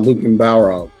between Luke and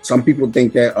Balrog. Some people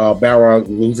think that Balrog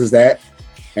loses that,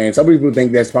 and some people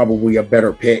think that's probably a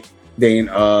better pick than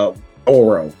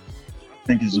Oro. I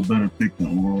think it's a better pick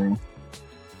than Oro.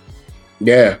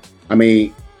 Yeah, I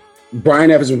mean, Brian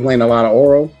Neff has been playing a lot of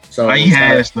Oro, so he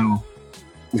has though.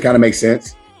 It kind of makes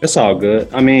sense. It's all good.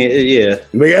 I mean, yeah.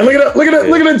 But yeah, look at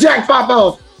the jack pop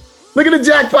off. Look at the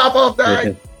jack pop off,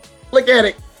 dog. Look at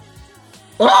it.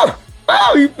 Oh,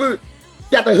 you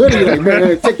got the hoodie on,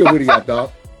 man. Take your hoodie off,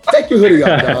 dog. Take your hoodie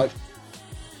off, dog.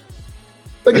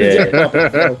 Look at the jack pop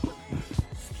off, dog.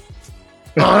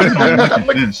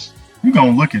 Look at this. You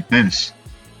gonna look at this?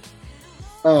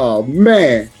 Oh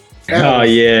man. Oh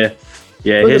yeah.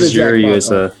 Yeah, his jury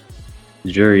is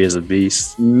a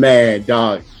beast. Man,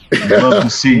 dog. Love to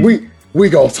see. We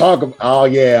gonna talk about. Oh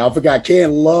yeah, I forgot.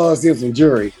 Ken loves him some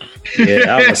jury.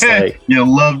 Yeah, I was like, you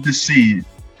love to see it.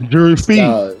 Jury feet.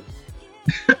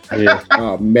 Yeah.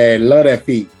 Oh man, love that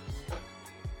feat.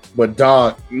 But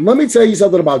dog, let me tell you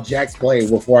something about Jack's play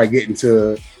before I get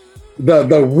into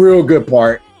the real good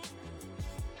part.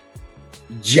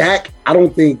 Jack, I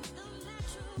don't think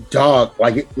dog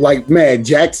like man,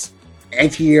 Jack's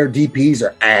anti-air DPs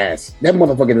are ass. That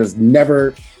motherfucker has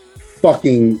never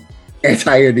fucking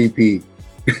anti-air DP.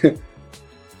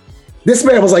 This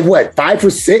man was like what, 5 for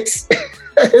 6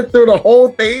 through the whole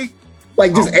thing,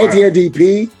 like just anti-air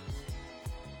DP.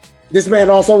 This man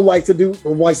also likes to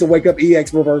wake up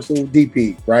EX reversal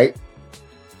DP, right?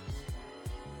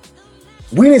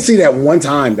 We didn't see that one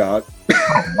time, dog.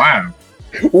 Oh, wow.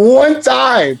 One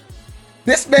time.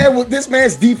 This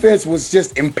man's defense was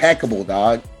just impeccable,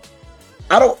 dog.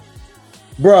 I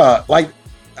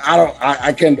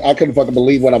couldn't fucking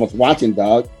believe what I was watching,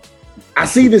 dog. I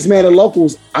see this man at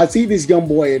locals. I see this young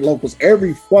boy at locals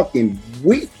every fucking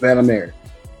week that I'm there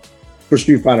for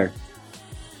Street Fighter.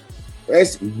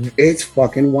 It's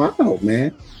fucking wild,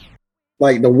 man.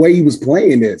 Like the way he was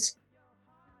playing this.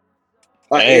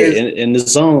 Like, in the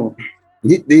zone.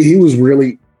 He was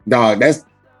really, dog. That's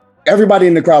everybody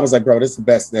in the crowd was like, bro, this is the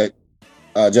best that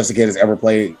Just a Kid has ever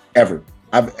played ever.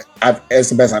 It's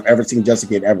the best I've ever seen Just a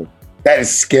Kid ever. That is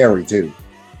scary too.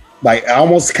 Like, it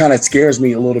almost kind of scares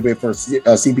me a little bit for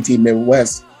CPT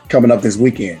Midwest coming up this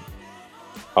weekend.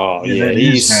 Oh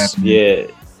yeah,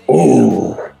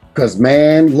 Ooh, because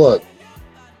man, look,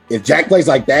 if Jack plays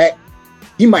like that,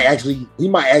 he might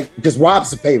because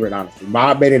Rob's the favorite, honestly.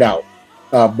 Rob made it out.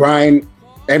 Brian,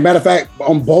 and matter of fact,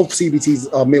 on both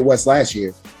CBTs Midwest last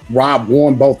year, Rob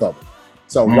won both of them.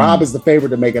 So Rob is the favorite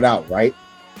to make it out, right?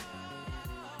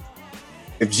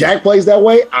 If Jack plays that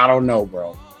way, I don't know,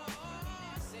 bro.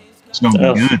 It's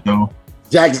gonna be good though.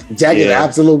 Jack is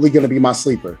absolutely gonna be my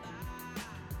sleeper.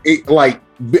 I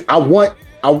want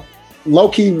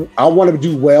to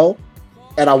do well,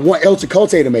 and I want El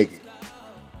Chicote to make it.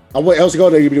 I want El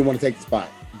Chicote to be the one to take the spot,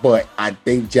 but I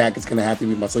think Jack is gonna have to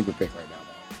be my sleeper pick right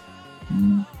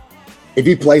now. If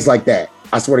he plays like that,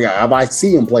 I swear to God, if I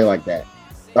see him play like that,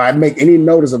 if I make any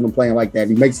notice of him playing like that,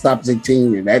 he makes top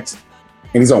 16, and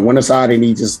he's on winner side, and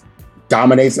he just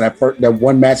dominates that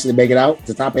one match to make it out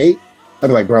to top 8. I'd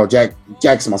be like, bro,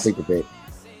 Jack's my sleeper pick.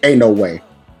 Ain't no way.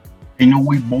 Ain't no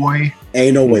way, boy.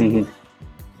 Ain't no way,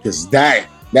 because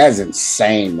that's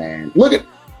insane, man. Look at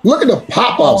the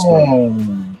pop-offs, bro.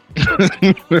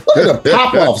 Look at the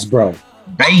pop-offs, bro.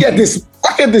 Look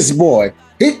at this boy.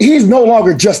 He's no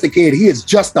longer just a kid. He is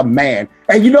just a man.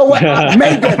 And you know what? I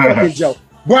made that fucking joke.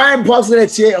 Brian posted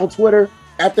that shit on Twitter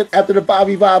after the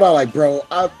 5v5. I'm like, bro,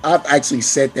 I've actually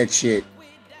said that shit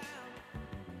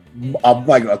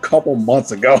like a couple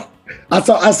months ago.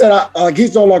 I said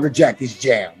he's no longer Jack. He's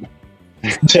Jam.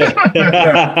 Jam.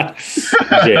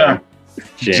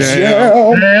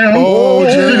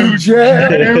 Oh,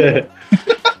 Jam.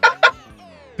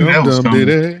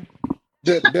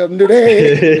 I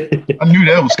knew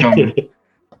that was coming.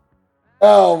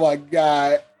 Oh my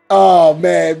God. Oh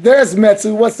man. There's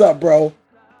Metsu. What's up, bro?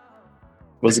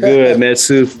 What's good,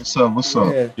 Metsu? What's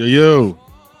up? Yeah. Yo.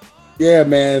 Yeah,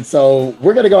 man. So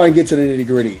we're gonna go and get to the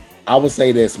nitty-gritty. I will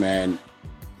say this, man.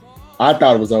 I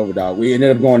thought it was over, dog. We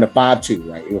ended up going to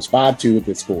 5-2, right? It was 5-2 with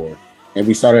the score, and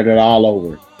we started it all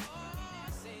over.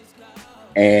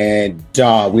 And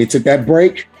we took that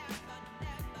break.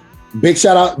 Big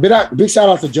shout out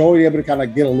to Joey, able to kind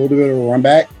of get a little bit of a run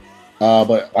back.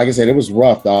 But like I said, it was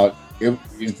rough, dog. It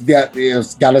got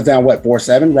us down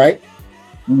 4-7, right?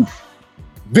 Oof.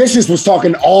 Vicious was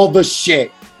talking all the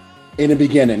shit in the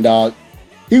beginning, dog.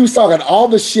 He was talking all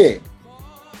the shit.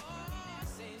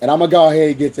 And I'm gonna go ahead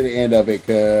and get to the end of it,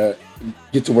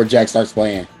 get to where Jack starts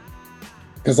playing.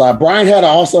 Because Brian had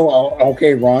also an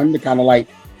okay run to kind of like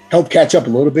help catch up a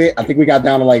little bit. I think we got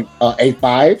down to like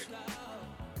 8-5.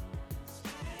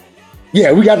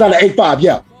 Yeah, we got down to 8-5.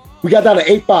 Yeah, we got down to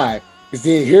 8-5. Because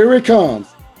then here it comes.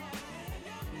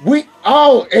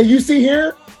 And you see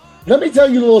here? Let me tell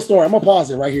you a little story. I'm gonna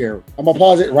pause it right here.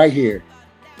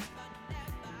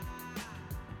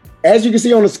 As you can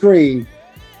see on the screen,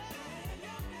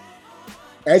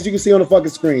 the fucking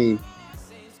screen,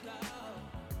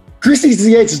 Chrissy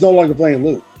CH is no longer playing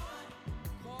Luke.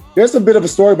 There's a bit of a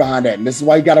story behind that, and this is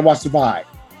why you gotta watch the vibe.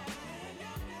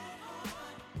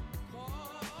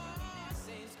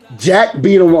 Jack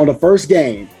beat him on the first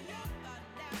game.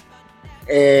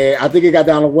 And I think it got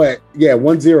down to what? Yeah,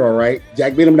 1-0, right?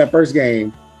 Jack beat him in that first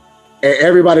game. And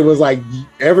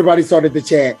everybody started to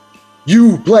chant,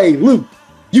 "You play Luke.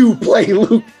 You play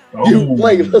Luke. You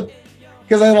play Luke."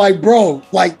 Because they're like, bro,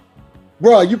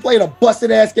 you played a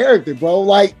busted ass character, bro.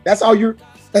 Like, that's all you're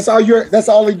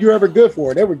ever good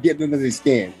for. They were getting under their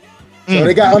skin. So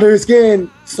they got under his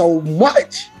skin so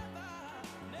much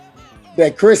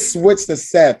that Chris switched to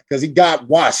Seth because he got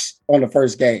washed on the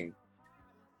first game.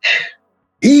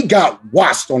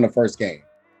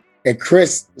 And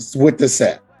Chris switched to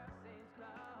Seth.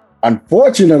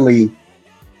 Unfortunately,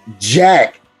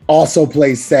 Jack also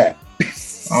plays Seth.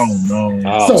 Oh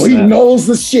no. So he knows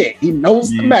the shit. He knows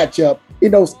the matchup. He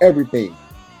knows everything.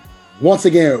 Once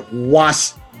again,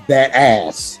 wash that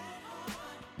ass.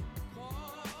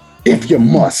 If you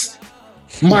must.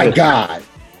 My God.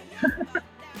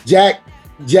 Jack,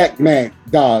 man,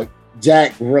 dog.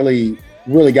 Jack really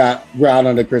got right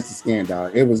under Chris's skin,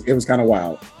 dog. It was kind of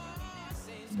wild.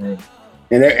 Right.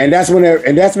 And that's when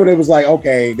it was like,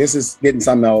 okay, this is getting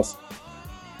something else.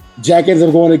 Jack ends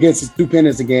up going against his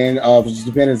Stupendous again.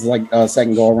 Stupendous is like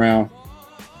second go around.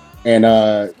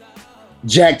 And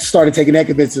Jack started taking that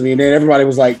convincingly, and then everybody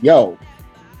was like, yo,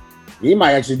 he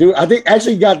might actually do it. I think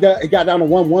actually it got down to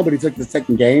 1-1, but he took the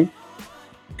second game.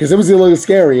 Because it was a little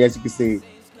scary, as you can see.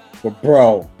 But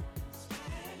bro,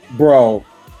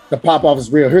 the pop-off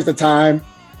is real. Here's the time.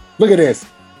 Look at this.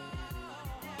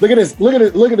 Look at this.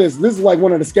 This is like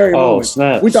one of the scary moments.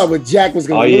 Snaps. We thought Jack was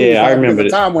going to lose. Yeah, I remember the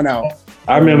time went out.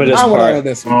 I remember this part. Out of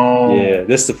this one. Yeah,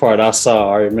 this is the part I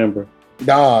saw. I remember.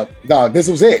 Dog, this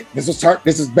was it. This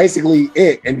is basically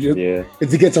it. And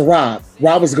to get to Rob.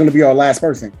 Rob was going to be our last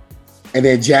person. And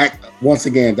then Jack, once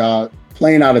again, dog,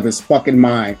 playing out of his fucking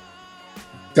mind.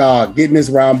 Dog, getting this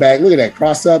round back. Look at that.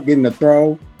 Cross up, getting the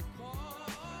throw.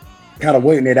 Kind of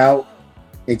waiting it out.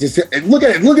 And just look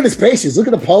at it. Look at his patience. Look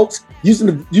at the pokes. Using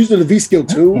the V skill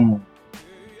too.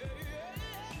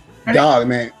 Dog,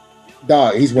 man.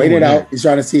 Dog, he's waiting it out. He's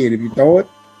trying to see it. If you throw it,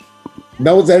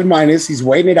 knows that minus. He's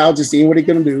waiting it out, just seeing what he's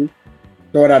gonna do.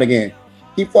 Throw it out again.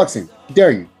 Keep flexing. We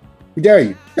dare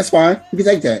you. That's fine. You can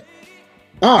take that.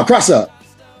 Cross up.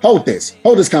 Hold this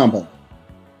combo.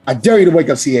 I dare you to wake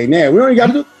up CA now. We don't got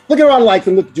to do. Look at our life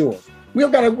and look at yours. We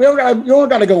don't gotta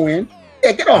go in.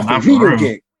 Yeah, get off the meter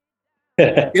kick.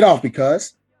 Get off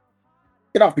because.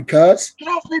 Get off me,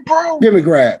 bro. Give me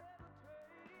grab.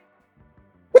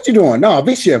 What you doing? No,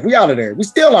 V-shift. We out of there. We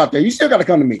still out there. You still got to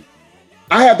come to me.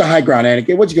 I have the high ground,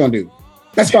 Anakin. What you gonna do?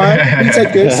 That's fine. You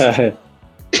take this.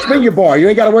 Swing your bar. You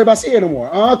ain't got to worry about seeing no more.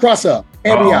 Cross up.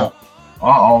 And me out.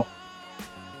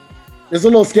 It's a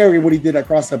little scary when he did that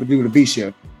cross up and do the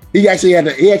V-shift. He actually had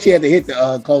to hit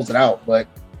to close it out, but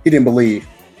he didn't believe.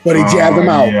 But he jabbed him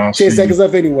out. 10 seconds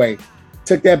left anyway.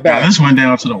 Took that back. Now, this went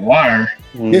down to the wire.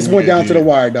 This went down to the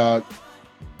wire, dog.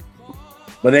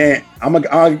 But then I'm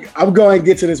going to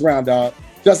get to this round, dog.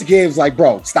 Justin Kidd was like,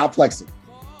 bro, stop flexing.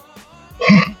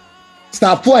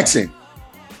 Stop flexing.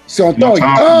 So I'm throwing you.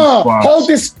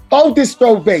 Hold this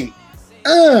throw bait.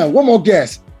 One more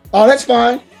guess. Oh, that's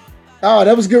fine. Oh,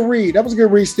 that was a good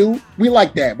read. Stu. We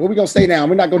like that. But we're going to stay down.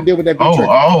 We're not going to deal with that. Okay.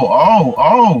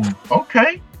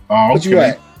 Okay. What you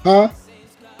at? Huh?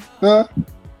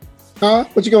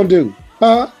 What you going to do?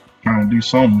 Trying to do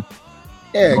something.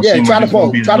 Yeah. Try to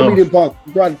poke. Try to beat him punk.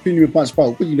 Try to beat him punch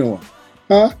poke. What you doing?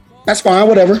 Huh? That's fine.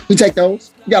 Whatever. We take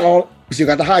those. You got all. You still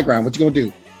got the high ground. What you going to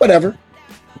do? Whatever.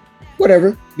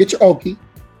 Get your Oki.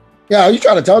 Yeah, you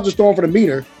trying to tell just throwing for the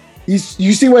meter. You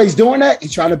see where he's doing that?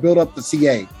 He's trying to build up the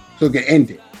CA so it can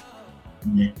end it.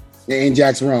 Yeah. End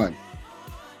Jack's run.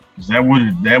 That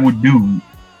would do.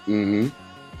 Mm-hmm.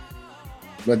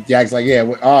 But Jack's like, yeah.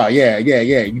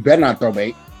 You better not throw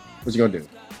bait. What you gonna do?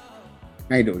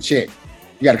 I ain't doing shit.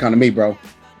 You gotta come to me, bro.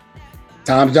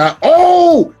 Time's out.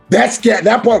 Oh,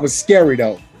 That part was scary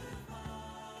though.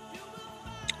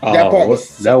 That part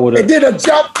was. That would have. It did a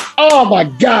jump. Oh my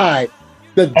god!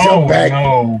 The jump back.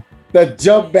 No. The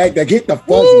jump back that hit the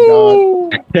fuzzy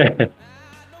dog.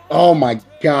 Oh my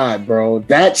god, bro!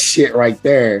 That shit right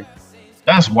there.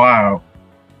 That's wild.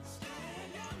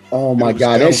 Oh my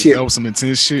god, that shit. That was some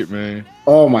intense shit, man.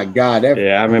 Oh my god, that.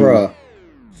 Yeah, I remember.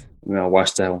 Bruh. I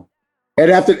watched that one.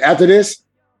 And after this,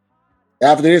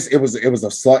 it was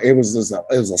a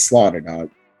slaughter, dog.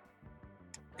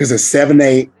 Because it's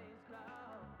 7-8,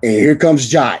 and here comes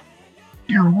Jot.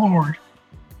 Dear Lord.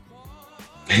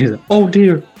 He's like, oh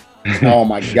dear. Oh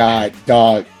my god,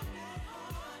 dog.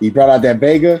 He brought out that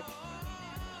Vega,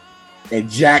 and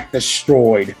Jack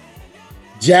destroyed.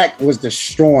 Jack was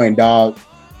destroying, dog.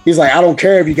 He's like, I don't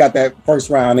care if you got that first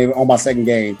round on my second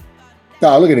game.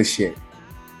 Dog, look at this shit.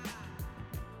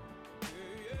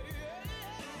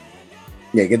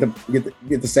 Yeah, get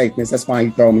the safeness. That's fine.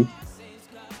 You throw me.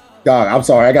 Dog, I'm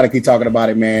sorry. I gotta keep talking about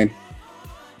it, man.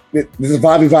 This is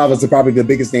 5v5 is probably the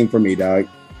biggest thing for me, dog.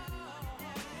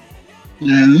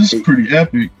 Yeah, this is pretty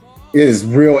epic. It is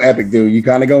real epic, dude. You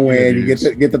kind of go in, you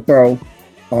get the throw.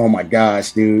 Oh my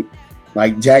gosh, dude!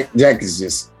 Like Jack is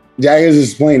just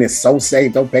playing it so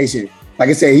safe, so patient. Like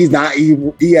I said, he's not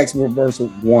EX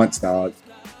reversal once, dog.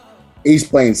 He's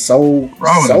playing so. Bro,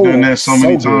 I would have done that so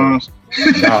many times.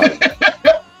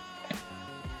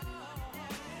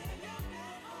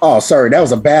 Oh, sorry, that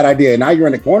was a bad idea. Now you're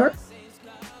in the corner.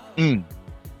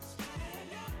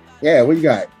 Yeah, what you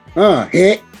got?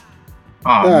 Hit.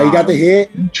 You got the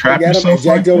hit. You trapped yourself.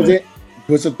 Jack Jones it.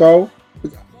 Puts a throw.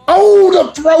 Oh,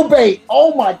 the throw bait.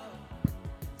 Oh my.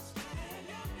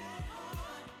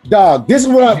 Dog, this is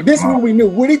what we knew.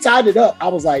 When he tied it up, I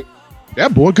was like,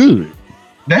 that boy good.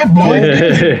 That boy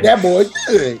good.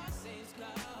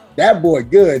 That boy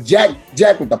good.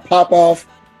 Jack with the pop off.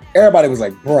 Everybody was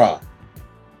like, bruh,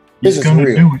 this is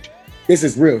real. Do it. This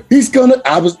is real.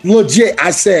 I was legit.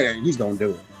 I said it. He's gonna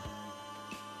do it.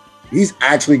 He's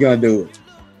actually gonna do it.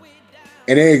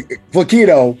 And then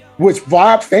Flaquito, which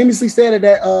Bob famously said in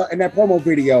that promo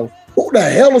video, who the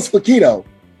hell is Flaquito?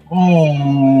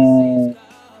 Oh,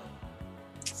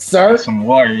 sir. Some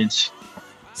words.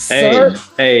 Sir?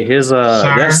 Hey, his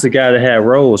that's the guy that had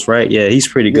Rose, right? Yeah, he's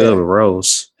pretty good with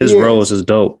Rose. His Rose is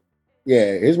dope.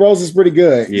 Yeah, his Rose is pretty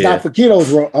good. It's not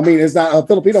Flaquito's Rose. I mean, it's not a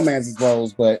Filipino man's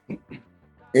Rose, but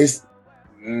it's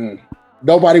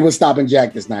nobody was stopping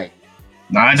Jack this night.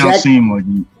 Nah, it don't seem like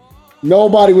you.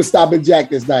 Nobody was stopping Jack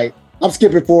this night. I'm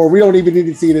skipping forward. We don't even need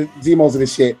to see the Zemos of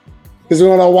this shit. Because we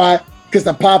don't know why. Because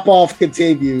the pop-off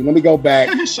continued. Let me go back.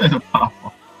 The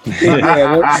pop-off.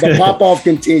 The pop-off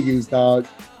continues, dog.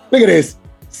 Look at this.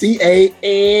 Get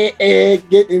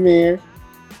in there.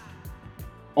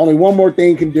 Only one more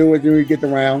thing can do it. Then we get the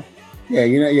round. Yeah,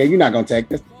 you're not gonna tech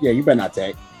this. Yeah, you better not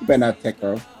tech. You better not tech,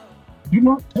 bro. You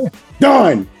not tech.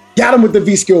 Done. Got him with the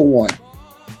V skill 1.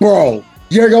 Bro.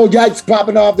 There go Jack's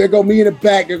popping off. There go me in the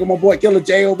back. There go my boy Killer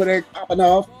J over there popping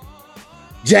off.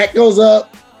 Jack goes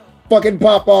up. Fucking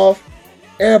pop off.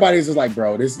 Everybody's just like,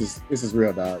 bro, this is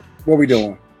real, dog. What we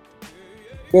doing?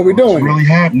 What we doing? It's really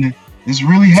happening. It's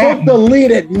really happening. Took the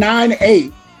lead at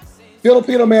 9-8.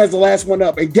 Filipino man's the last one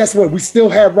up. And guess what? We still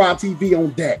have Rob TV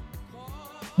on deck.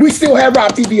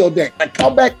 The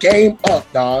comeback came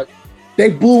up, dog. They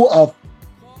blew a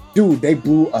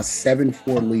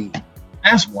 7-4 lead.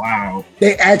 That's wild.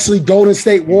 They actually Golden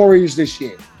State Warriors this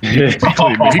shit. He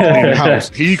cleaned the house.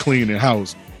 He cleaned the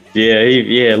house.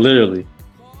 Yeah, literally.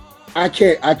 I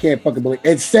can't fucking believe it.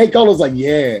 And Seiko was like,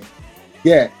 yeah.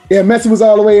 Messi was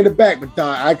all the way in the back, but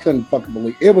dog, I couldn't fucking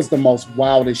believe it. It was the most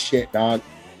wildest shit, dog.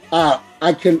 I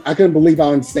couldn't believe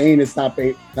how insane this top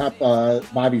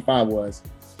 5v5 was.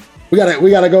 We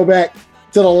gotta go back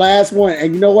to the last one,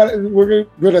 and you know what? We're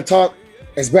gonna talk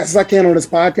as best as I can on this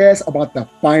podcast about the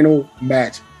final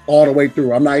match all the way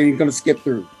through. I'm not even gonna skip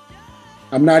through.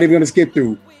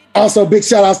 Also, big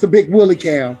shout outs to Big Willie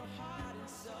Cam.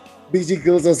 BG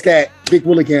Guzzo's cat, Big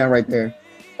Willie Cam right there.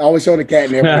 I always show the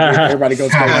cat and everybody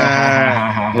goes crazy.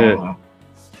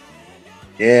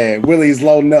 Yeah, Willie's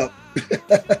loading up.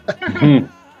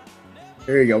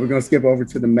 There you go. We're gonna skip over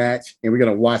to the match and we're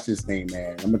gonna watch this thing,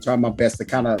 man. I'm gonna try my best to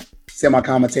kind of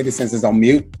semi-commentate it since it's on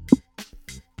mute.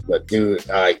 But dude,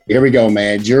 all right, here we go,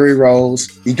 man. Jury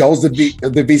rolls. He goes to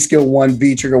the V skill 1,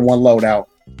 V trigger 1 loadout.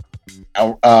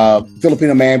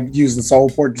 Filipino man using soul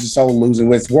portrait soul losing,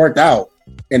 which worked out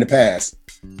in the past,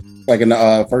 like in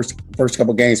the first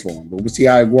couple games for him. But we'll see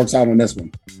how it works out on this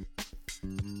one.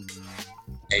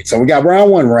 Okay, so we got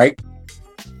round 1, right?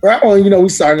 Round 1, we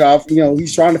started off,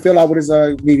 he's trying to fill out with his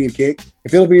medium kick.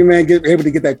 If Philippine man able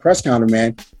to get that crush counter,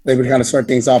 man, they would kind of start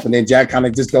things off, and then Jack kind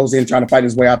of just goes in trying to fight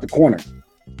his way out the corner.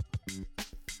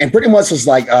 And pretty much was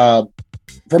like,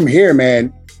 from here,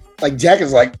 man, like Jack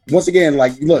is like, once again,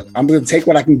 like, look, I'm going to take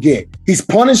what I can get. He's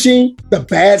punishing the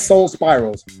bad soul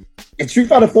spirals. In Street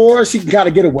Fighter 4, she can kind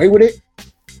of get away with it.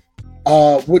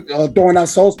 With throwing out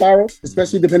soul spirals,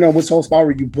 especially depending on which soul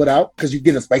spiral you put out, because you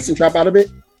get a spacing trap out of it.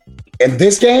 In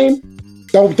this game,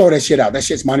 don't throw that shit out. That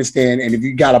shit's -10. And if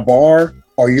you got a bar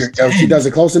or she does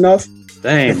it close enough,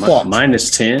 dang,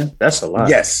 -10. That's a lot.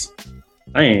 Yes.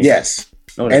 Yes.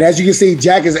 And as you can see,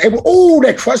 Jack is able. Oh,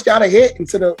 that crush got a hit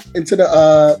into the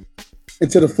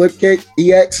flip kick.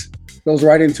 EX goes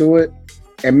right into it.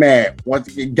 And man,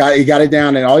 once he got it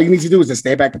down, and all you need to do is just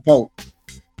stay back and poke.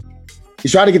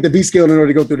 He's trying to get the B skill in order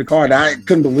to go through the card. I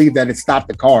couldn't believe that it stopped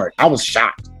the card. I was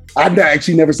shocked. I've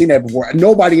actually never seen that before.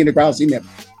 Nobody in the crowd seen that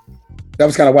before. That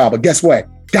was kind of wild. But guess what?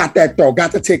 Got that throw.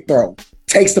 Got the tick throw.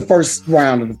 Takes the first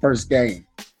round of the first game.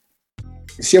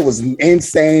 The shit was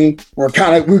insane. We're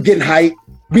getting hyped.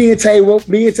 Me and Tay,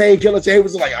 Killer Tay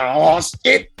was like, oh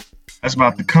shit. That's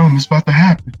about to come. It's about to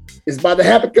happen. It's about to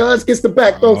happen, cuz. Gets the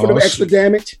back throw for the extra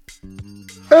damage.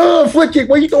 Oh, flip kick.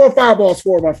 What are you throwing fireballs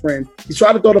for, my friend? He's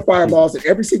trying to throw the fireballs, and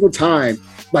every single time,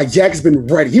 like, Jack's been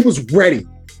ready. He was ready.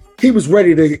 He was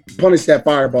ready to punish that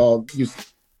fireball. He's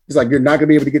like, you're not going to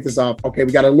be able to get this off. Okay,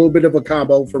 we got a little bit of a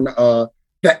combo from the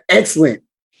excellent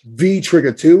V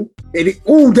trigger too.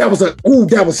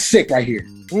 That was sick right here.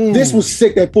 Ooh. This was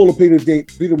sick that Filipino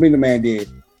man did.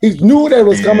 He knew that it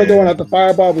was coming down at the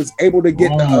fireball, was able to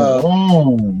get the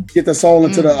soul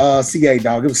into the CA,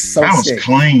 dog. It was so sick. That was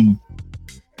clean.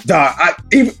 Dog,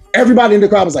 everybody in the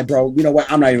crowd was like, bro, you know what?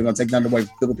 I'm not even going to take nothing away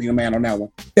from Filipino man on that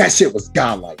one. That shit was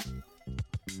godlike.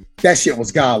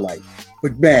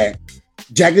 But man,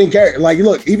 Jack didn't care. Like,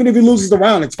 look, even if he loses the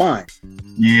round, it's fine.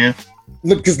 Yeah.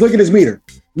 Look at his meter.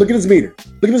 Look at his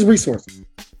resources.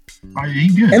 Oh, yeah, he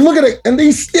good. And look at it. And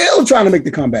he's still trying to make the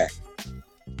comeback.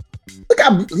 Look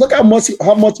how much he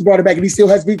brought it back, and he still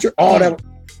has feature. Oh,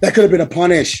 that could have been a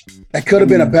punish. That could have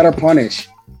been a better punish.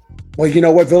 Well, you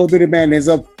know what? Filipino man ends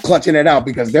up clutching it out,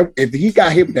 because if he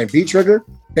got hit with that V trigger,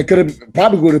 that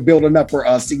probably would have built enough for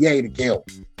CA to kill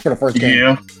for the first game.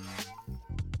 Yeah.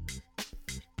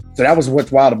 So that was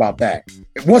what's wild about that.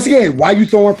 Once again, why are you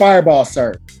throwing fireballs,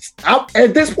 sir?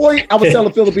 At this point, I was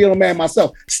telling Filipino man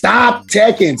myself, stop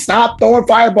teching, stop throwing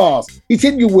fireballs. He's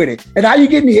hitting you with it. And now you're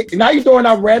getting hit. And now you're throwing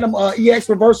out random EX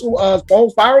reversal full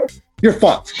spiral. You're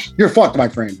fucked. You're fucked, my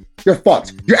friend. You're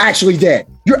fucked. You're actually dead.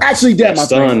 You're actually dead, my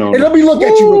friend. And let me look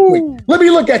at you real quick. Let me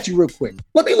look at you real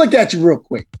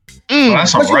quick. Oh,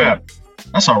 that's a wrap.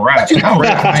 That's a wrap. Let me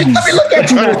look at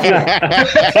you real quick.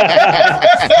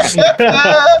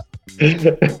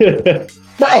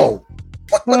 Bro,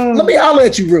 let me holler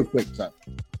at you real quick, son.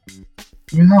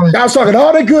 I was talking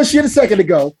all that good shit a second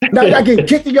ago. Now I get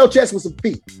kicked in your chest with some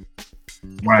feet.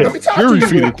 Right. Let me talk to you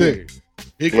real quick.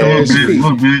 A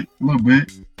little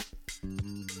bit.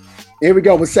 Here we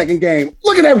go with second game.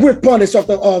 Look at that whip punish off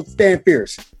the Stand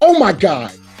Fierce. Oh my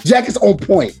God. Jack is on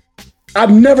point.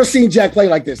 I've never seen Jack play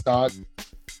like this, dog.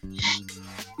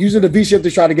 Using the V shift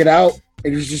to try to get out,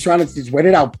 and he's just trying to just wait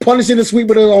it out. Punishing the sweep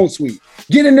with his own sweep.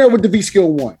 Get in there with the V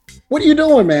skill 1. What are you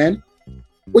doing, man?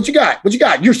 What you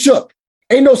got? You're shook.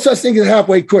 Ain't no such thing as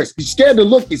halfway quits. You're scared to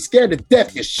look. You're scared to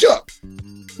death. You're shook.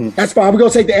 That's fine. We're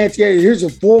going to take the anti-air. Here's a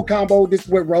full combo. This is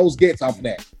what Rose gets off of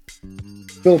that.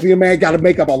 Filipino man got to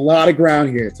make up a lot of ground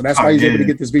here. So that's why he's able to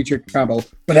get this V-trick combo.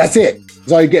 But that's it.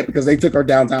 That's all you get, because they took our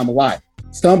downtime a lot.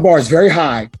 Stun bar is very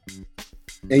high.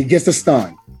 And he gets the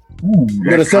stun. You're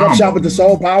going to set up shop with the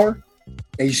soul power.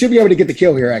 And you should be able to get the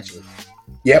kill here, actually.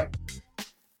 Yep.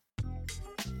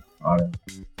 But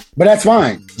that's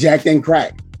fine. Jack didn't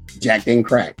crack.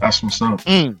 That's what's up.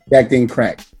 Jack didn't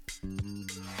crack.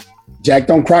 Jack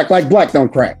don't crack like Black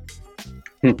don't crack.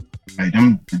 Hey,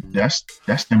 that's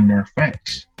them their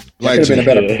facts. That could have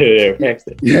been a better,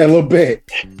 yeah, a little bit.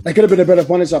 That could have been a better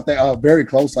punish off that very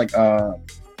close, like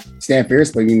Stand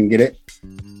Fierce, but you didn't get it.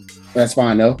 That's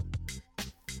fine though.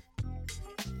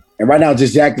 And right now,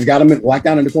 just Jack has got him locked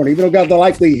down in the corner. Even though we got the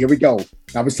life lead, here we go.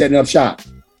 Now we're setting up shop.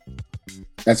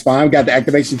 That's fine. We got the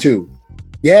activation too.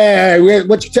 Yeah,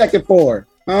 what you checking for?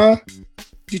 Huh?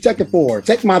 What you checking for?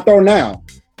 Take my throw now.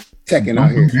 Checking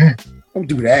out here. Don't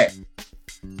do that.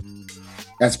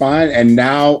 That's fine. And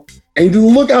now, and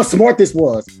look how smart this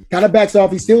was. Kind of backs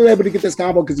off. He's still able to get this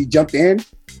combo because he jumped in,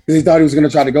 because he thought he was going to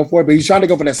try to go for it, but he's trying to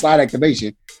go for that slide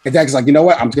activation. And Jack's like, you know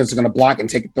what? I'm just going to block and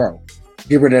take a throw.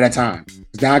 Get rid of that time.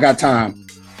 Because now I got time.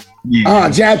 Yeah.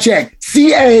 Jab check.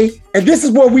 CA. And this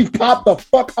is where we pop the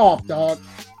fuck off, dog.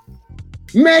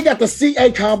 Man got the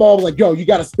CA combo. I was like, yo, you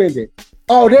got to spend it.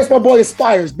 Oh, there's my boy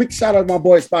Aspires. Big shout out to my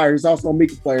boy Aspires. He's also a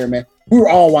Mika player, man. We were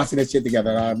all watching that shit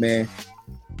together, man.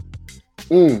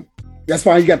 That's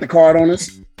fine. You got the card on us.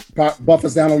 Buff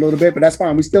us down a little bit, but that's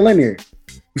fine. We still in there.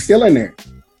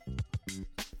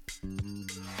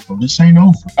 Well, this ain't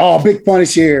over. Oh, big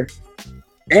punish here.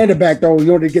 And the back throw in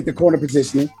order to get the corner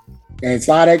positioning. And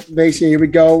slide activation. Here we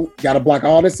go. Got to block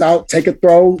all this out. Take a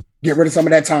throw. Get rid of some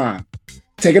of that time.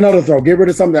 Take another throw. Get rid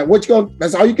of some of that.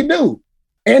 That's all you can do.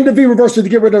 And the V reversal to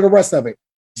get rid of the rest of it.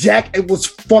 Jack, it was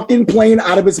fucking playing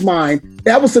out of his mind.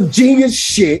 That was some genius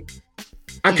shit.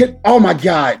 Oh my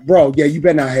God, bro. Yeah, you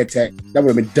better not have tech. That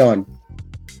would have been done.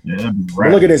 Yeah, that'd be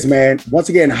right. Look at this, man. Once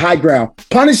again, high ground.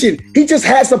 Punishing. He just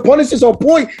has some punishes on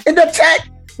point. And the tech.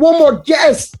 One more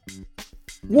guess.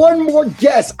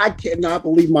 I cannot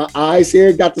believe my eyes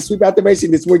here. Got the sweep activation.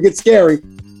 This is where it gets scary.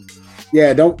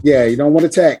 You don't want to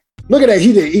tech. Look at that.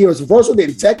 He was reversal,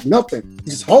 didn't tech, nothing.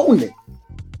 He's just holding it.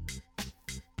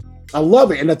 I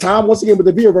love it. And the time, once again, with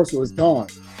the V reversal is gone.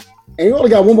 And you only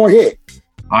got one more hit.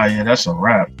 Oh, yeah, that's a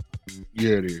wrap.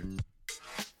 Yeah, it is.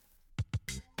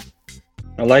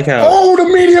 I like how. Oh, the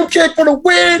medium kick for the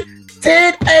win.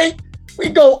 10-8.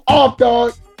 We go off,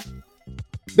 dog.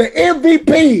 The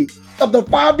MVP of the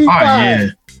 5v5. Oh, yeah.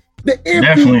 The MVP.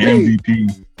 Definitely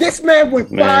MVP. This man went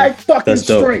 5 fucking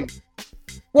straight.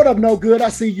 What up, no good? I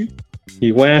see you.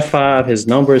 He went 5. His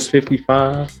number is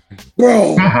 55.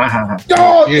 Bro.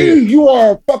 Dog, yeah. E, you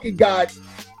are a fucking god.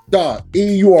 Dog,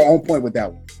 E, you are on point with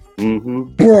that one. Mm-hmm.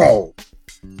 Bro.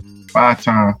 5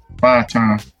 times.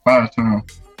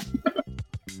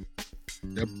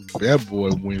 That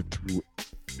boy went through.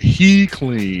 He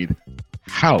cleaned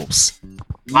house.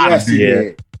 Yes, he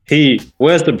did.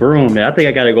 Where's the broom, man? I think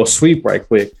I gotta go sweep right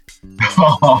quick.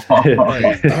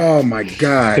 Oh my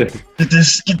God.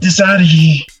 Get this out of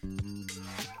here.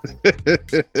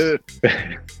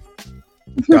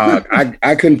 Dog,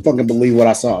 I couldn't fucking believe what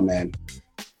I saw, man.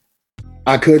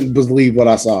 I couldn't believe what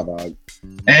I saw, dog.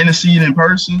 And to see it in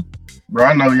person, bro,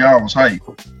 I know y'all was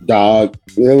hyped. Dog,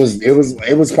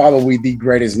 it was probably the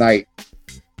greatest night.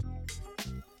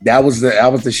 That was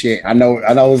the shit. I know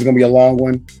it was gonna be a long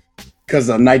one because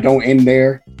the night don't end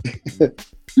there.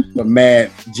 But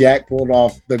man, Jack pulled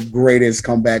off the greatest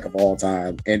comeback of all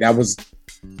time. And that was,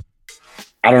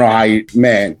 I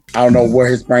don't know where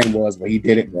his brain was, but he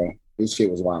did it, bro. This shit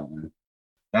was wild, man.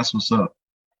 That's what's up.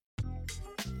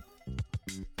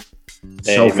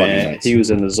 Hey, So man, nuts. he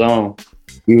was in the zone.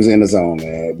 He was in the zone,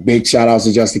 man. Big shout outs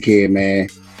to Just a Kid, man.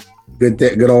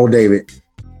 Good old David.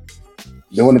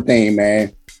 Doing the thing,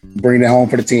 man. Bringing it home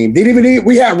for the team.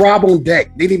 We had Rob on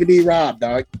deck. Didn't even need Rob,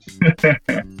 dog.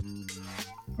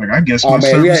 Like, I guess my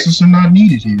services are not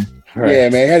needed here. Right. Yeah,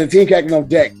 man. Had the team captain on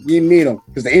deck. You didn't need him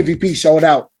because the MVP showed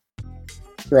out.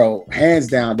 Bro, hands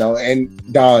down, though.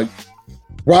 And, dog,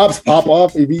 Rob's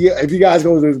pop-off, if you guys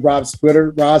go to Rob's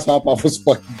Twitter, Rob's pop-off was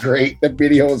fucking great. That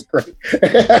video was great.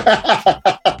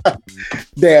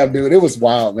 Damn, dude. It was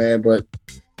wild, man. But,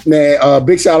 man,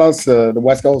 big shout-outs to the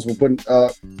West Coast for putting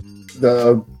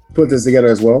this together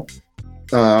as well.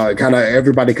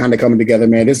 Everybody coming together,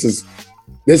 man. This is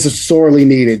sorely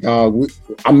needed, dog.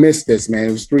 I missed this, man.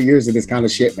 It was 3 years of this kind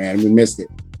of shit, man. We missed it.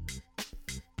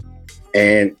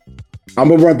 And I'm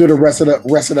gonna run through the rest of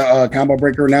the combo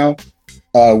breaker now.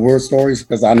 Word stories,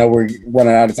 because I know we're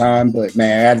running out of time, but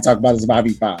man, I had to talk about this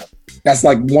 5v5. That's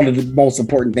like one of the most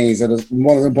important things. That is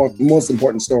one of the most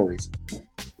important stories.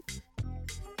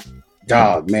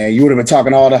 Dog, man, you would have been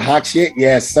talking all the hot shit.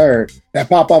 Yes, sir. That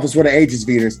pop-off is for the ages,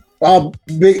 Beaters.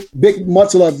 Big,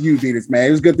 much love to you, Beaters, man.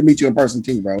 It was good to meet you in person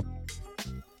too, bro.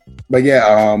 But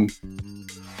yeah,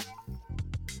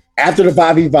 after the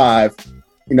 5v5,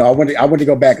 I went to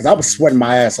go back because I was sweating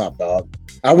my ass off, dog.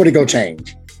 I went to go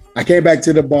change. I came back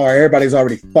to the bar. Everybody's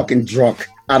already fucking drunk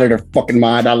out of their fucking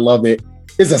mind. I love it.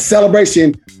 It's a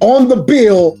celebration on the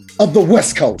bill of the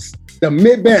West Coast. The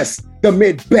MidBEST. The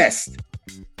MidBEST.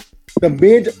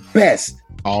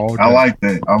 I like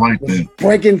that.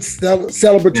 Breaking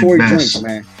celebratory drinks,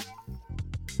 man.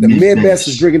 The MidBEST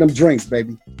is drinking them drinks,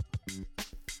 baby.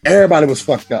 Everybody was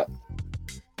fucked up.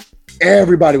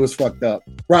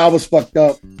 Rob was fucked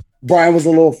up. Brian was a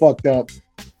little fucked up.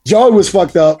 Joey was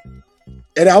fucked up.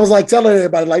 And I was like telling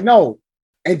everybody, like, no.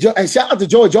 And shout out to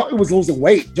Joey. Joey was losing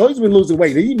weight. Joey's been losing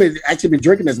weight. He's actually been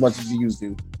drinking as much as he used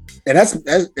to. And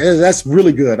that's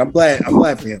really good. I'm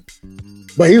glad for him.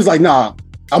 But he was like, nah,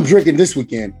 I'm drinking this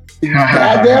weekend.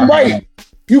 Goddamn right.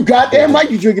 You goddamn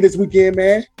right you drinking this weekend,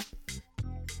 man.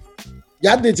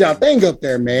 Y'all did y'all thing up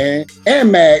there, man. And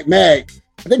Mag. I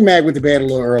think Mag went to bed a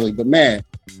little early, but man,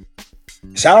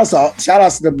 shout outs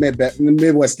to the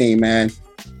Midwest team, man,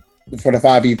 for the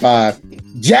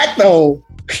 5v5. Jack, though,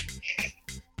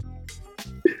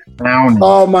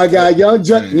 Oh my God, young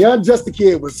Just the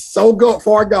Kid was so good,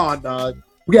 far gone, dog.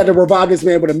 We had to revive this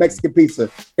man with a Mexican pizza,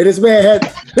 and this man had to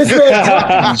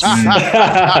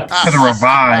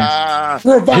revive.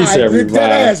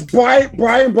 That ass.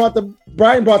 Brian brought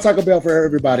Taco Bell for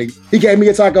everybody. He gave me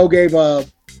a taco. Gave a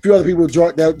few other people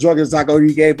drunk his taco.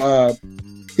 He gave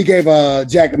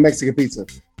Jack a Mexican pizza.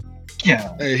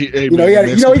 Yeah, he got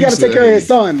to take care of his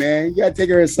son, man. You got to take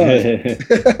care of his son.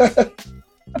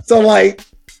 So like,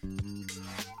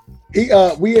 he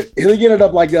ended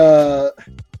up like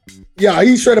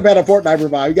he straight up had a Fortnite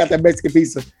revive. He got that Mexican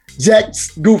pizza.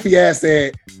 Jack's goofy ass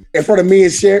said in front of me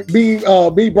and Sherry, me,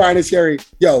 Brian and Sherry,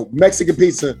 yo, Mexican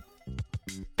pizza,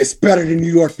 it's better than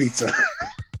New York pizza.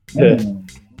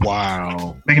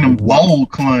 Wow. Making them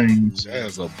bold claims.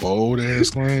 That's a bold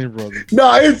ass claim, brother.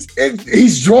 No,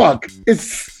 he's drunk.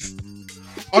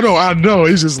 Oh no, I know.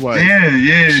 It's just like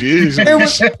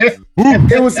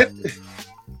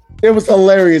It was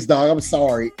hilarious, dog. I'm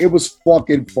sorry. It was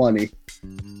fucking funny.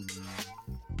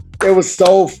 It was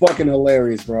so fucking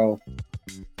hilarious, bro.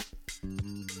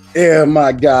 Yeah,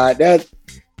 my God.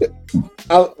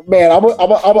 I'm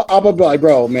gonna be like,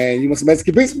 bro, man, you want some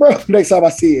Mexican pizza, bro? Next time I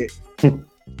see it.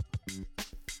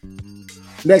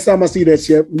 Next time I see that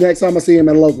shit, next time I see him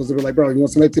at locals, I'll be like, bro, you want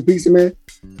some Mexican pizza, man?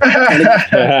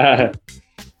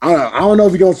 I don't know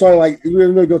if you're gonna start like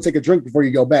you're gonna go take a drink before you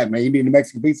go back, man. You need a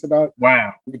Mexican pizza, dog?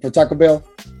 Wow. For Taco Bell.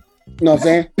 You know what I'm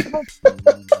saying?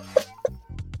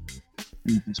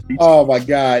 Oh my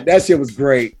God, that shit was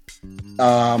great.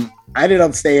 I ended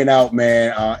up staying out,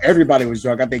 man. Everybody was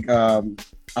drunk. I think I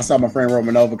saw my friend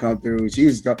Romanova come through. She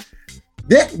was drunk.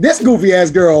 This goofy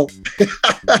ass girl,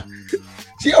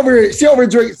 she over here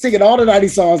singing all the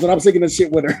 90s songs, and I'm singing the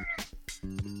shit with her.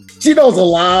 She knows a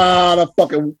lot of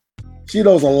 90s shit. She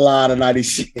knows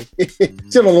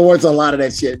the words to a lot of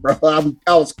that shit, bro.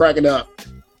 I was cracking up.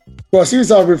 Bro, she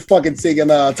was over fucking singing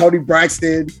Tony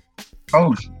Braxton.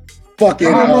 Oh shit. Fucking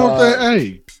I don't know if that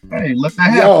hey, let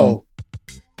that happen. Yo,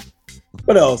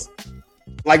 what else?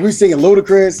 Like we singing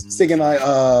Ludacris, singing like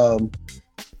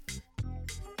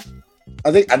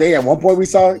I think at one point we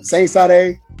saw Saint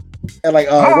Sade and like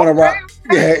one of our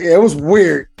it was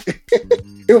weird.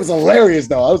 It was hilarious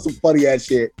though. It was some funny ass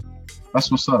shit. That's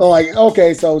what's up. So like,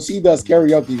 okay, so she does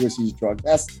karaoke when she's drunk.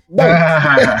 That's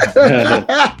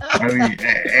I mean,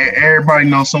 everybody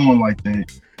knows someone like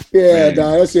that. Yeah,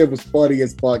 dog, that shit was funny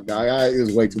as fuck, dog. It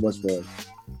was way too much fun.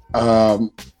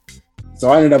 So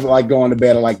I ended up like going to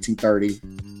bed at like 2:30,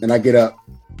 and I get up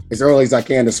as early as I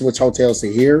can to switch hotels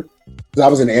to here because I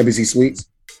was in the Embassy Suites,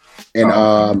 and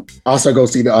also go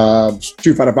see the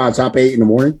Street Fighter 5 Top 8 in the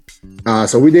morning.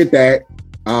 So we did that.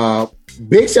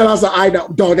 Big shout outs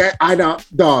to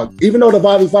dog. Even though the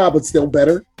Volume 5 was still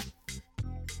better,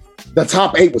 the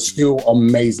Top 8 was still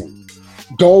amazing.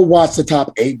 Go watch the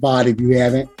Top 8 VOD if you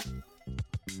haven't,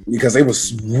 because it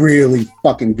was really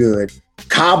fucking good.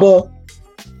 Kaba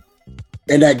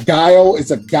and that Guile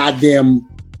is a goddamn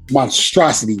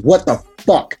monstrosity. What the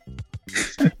fuck?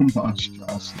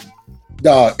 Monstrosity.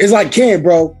 Dog, it's like Ken,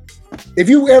 bro. If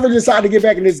you ever decide to get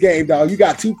back in this game, dog, you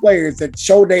got two players that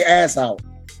showed their ass out.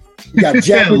 You got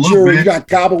Jack with Jury, you got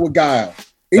Kaba with Guile.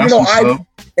 Even though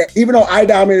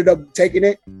IDOM ended up taking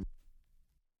it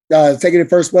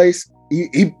first place,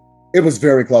 it was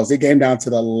very close. It came down to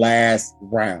the last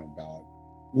round, dog.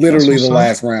 Literally the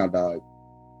last round, dog.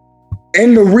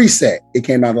 In the reset, it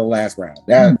came down to the last round.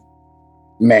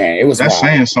 Man, it was that's wild.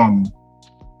 Saying something.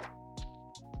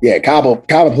 Yeah, Kaba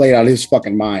played out of his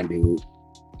fucking mind, dude.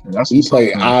 Yeah, he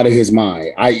played out of his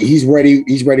mind. He's ready.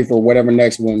 He's ready for whatever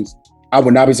next ones. I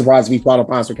would not be surprised if he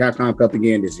qualifies for Capcom Cup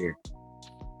again this year.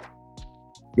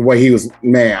 The way he was,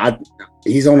 man,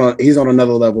 he's on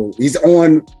another level. He's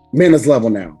on Mena's level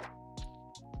now.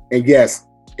 And yes,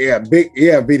 Beat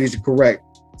is correct.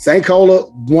 St. Cola,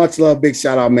 much love, big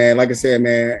shout out, man. Like I said,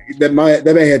 man, that man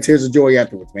had tears of joy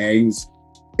afterwards, man.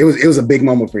 It was a big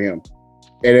moment for him.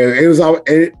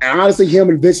 And honestly, him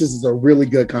and Vicious is a really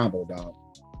good combo, dog.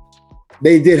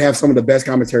 They did have some of the best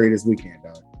commentary this weekend,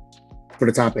 dog, for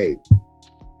the Top 8. It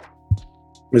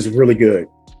was really good.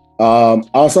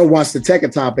 Also watched the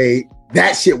Tekken Top 8.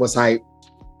 That shit was hype.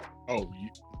 Oh, yeah.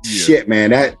 Shit,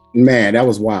 man. That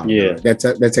was wild. Yeah. That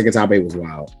Tekken Top 8 was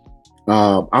wild.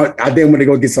 I didn't want to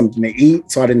go get something to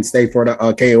eat, so I didn't stay for the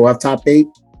KOF Top 8.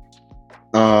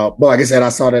 But like I said, I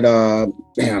saw that,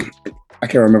 I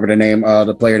can't remember the name of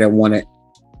the player that won it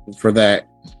for that.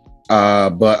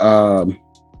 But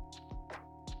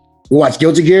we watched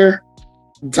Guilty Gear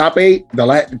Top 8,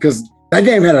 because that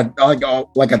game had like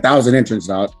 1,000 entrants,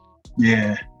 dog.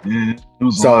 Yeah, it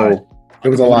was a lot. It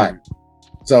was a lot.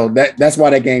 So that's why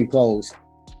that game closed.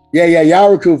 Yeah,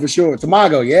 Yaruku for sure.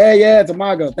 Tamago, yeah,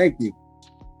 Tamago. Thank you.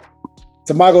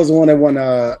 Tamago's the one that won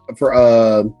for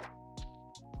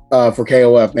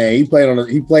KOF, man. He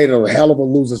played a hell of a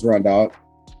losers run, dog.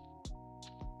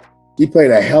 He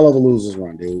played a hell of a losers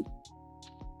run, dude.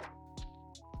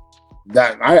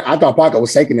 That I thought Paco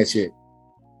was taking that shit.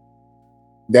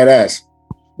 Dead ass.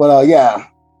 But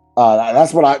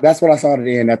that's what I saw at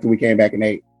the end after we came back and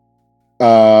ate.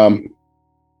 The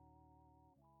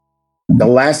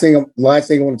last thing I want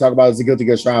to talk about is the Guilty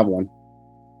Gear Strive one.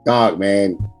 Dog,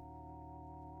 man.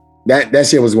 That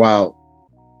shit was wild.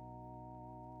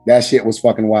 That shit was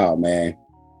fucking wild, man.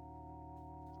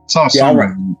 It's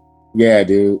awesome. Yeah, yeah,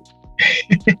 dude.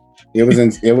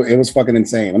 It was fucking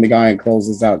insane. Let me go ahead and close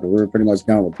this out because we're pretty much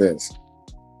done with this.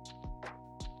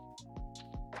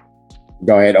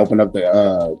 Go ahead, open up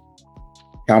the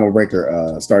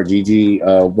ComboBreaker Start GG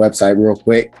website real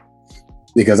quick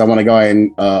because I want to go ahead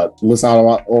and list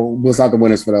out the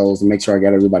winners for those and make sure I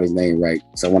got everybody's name right.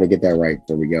 So I want to get that right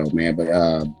before we go, man. But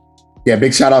yeah,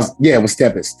 big shout outs. Yeah, it was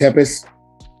Tempest and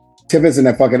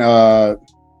that fucking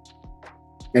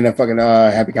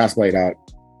Happy Cosplay, dog.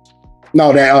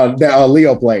 No, that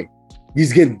Leo play.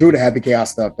 He's getting through the Happy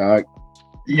Chaos stuff, dog.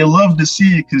 You love to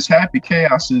see it because Happy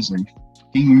Chaos is a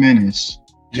fucking menace.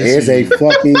 It is a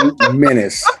fucking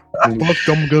menace. Fuck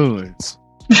them guns.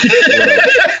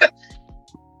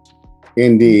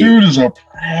 Indeed. Dude is a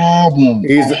problem.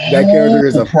 That character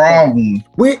is a problem.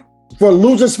 For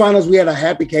losers finals, we had a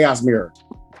Happy Chaos mirror.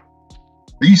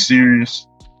 Are you serious?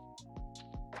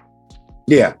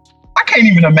 Yeah. I can't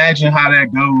even imagine how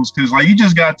that goes because like you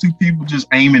just got two people just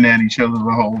aiming at each other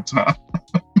the whole time.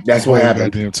 That's what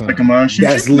happened. Like, am I gonna shoot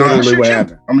That's you? literally what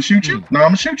happened. I'm gonna shoot you. No, I'm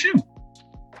gonna shoot you.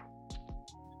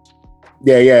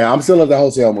 Yeah. I'm still at the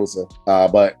hotel, Musa.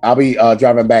 But I'll be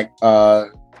driving back to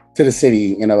the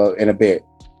city in a bit.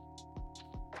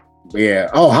 Yeah.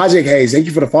 Oh, Hajik Hayes, thank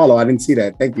you for the follow. I didn't see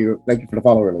that. Thank you for the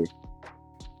follow earlier.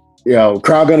 Yo,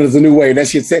 Crowd Gunner is a new way. That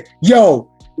shit said, yo,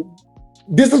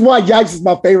 this is why Yikes is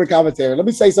my favorite commentator. Let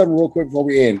me say something real quick before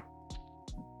we end.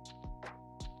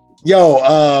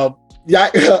 Yo, yeah,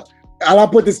 and I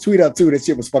put this tweet up too. That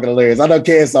shit was fucking hilarious. I know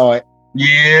Ken saw it.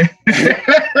 Yeah.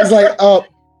 It's like,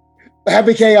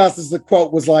 Happy Chaos is the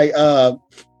quote was like,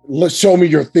 let's show me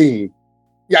your theme.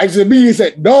 Yeah, I immediately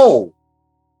said, no,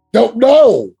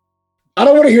 I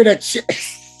don't want to hear that shit.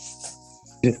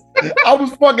 I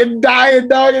was fucking dying,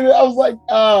 dog. And I was like,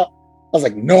 no. I was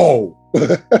like, No.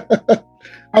 this is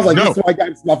why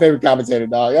Yikes my favorite commentator,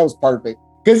 dog. That was perfect.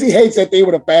 Because he hates that thing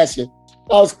with a fashion.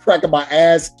 I was cracking my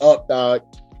ass up, dog.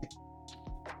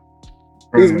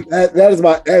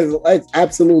 That's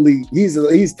absolutely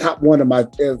he's top one of my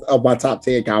top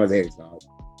 10 commentators, dog.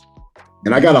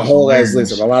 And I got a whole ass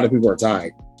list, and a lot of people are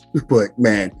tied. But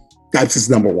man, that's just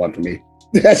number one for me.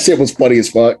 That shit was funny as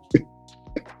fuck.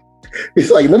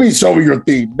 He's like, let me show you your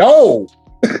theme. No,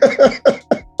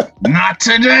 Not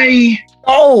today.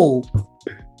 no.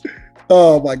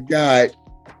 Oh my god.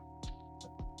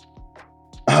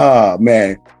 Oh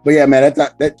man. But yeah, man,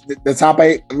 the top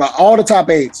 8, all the top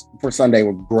 8s for Sunday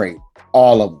were great.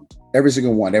 All of them. Every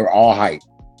single one. They were all hype.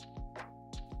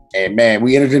 And man,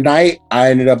 we ended the night.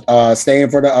 I ended up staying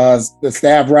for the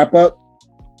staff wrap up.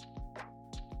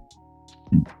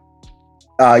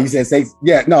 You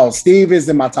said Steve is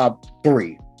in my top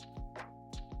 3.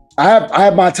 I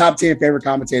have my top 10 favorite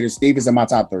commentators. Steve is in my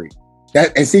top 3.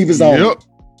 And Steve is on. Yep.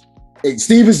 Hey,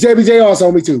 Steve is JBJ also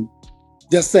on me too.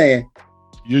 Just saying.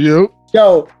 Yep.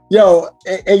 Yo,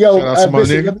 hey, yo, Shout out to my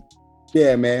Bishop, nigga.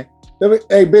 yeah, man.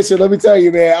 Hey, Bishop, let me tell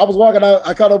you, man. I was walking out.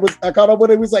 I caught up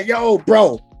with him. He was like, "Yo,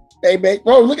 bro, hey, man,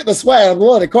 bro, look at the swag. I'm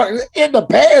in the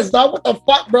pants, dog. What the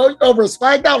fuck, bro? You over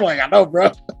swag out?" I'm like, I know,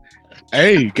 bro.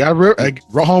 Hey, got rip. Hey,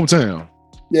 hometown.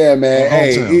 Yeah, man.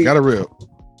 Hometown. Got a rip.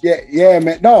 Yeah,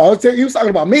 man. No, I was telling you, he was talking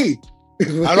about me.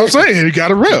 I don't say he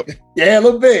got a rip. Yeah, a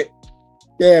little bit.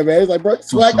 Yeah, man. He's like, bro,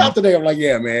 swag out today. I'm like,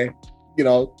 yeah, man. You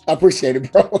know, I appreciate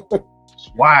it, bro.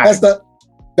 Why? That's the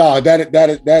dog.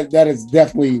 That is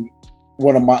definitely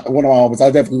one of my moments.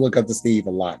 I definitely look up to Steve a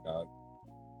lot, dog.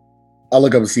 I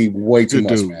look up to Steve way too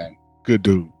much, man. Good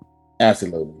dude.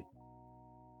 Absolutely.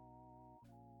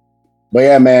 But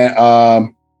yeah,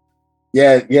 man.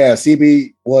 Yeah.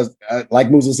 CB was like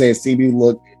Musa said. CB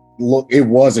look. It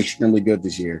was extremely good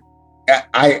this year.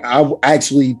 I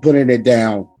actually putting it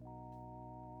down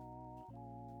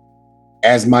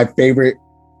as my favorite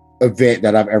event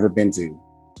that I've ever been to.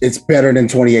 It's better than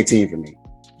 2018 for me.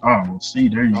 Oh, well, see,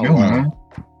 there you go, wow. man.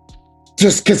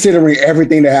 Just considering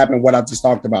everything that happened, what I just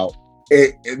talked about,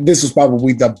 this was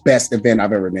probably the best event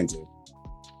I've ever been to.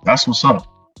 That's what's up.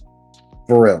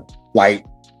 For real. Like,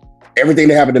 everything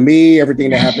that happened to me, everything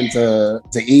that happened to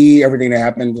E, everything that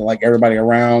happened to like everybody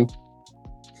around.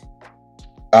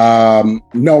 No,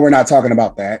 we're not talking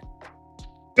about that.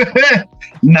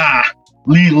 Nah,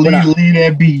 leave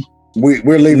that be.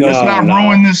 We're leaving. Let's not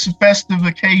ruin this festive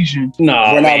occasion.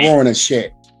 No, we're not ruining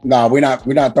shit. No, we're not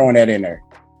throwing that in there.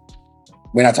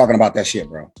 We're not talking about that shit,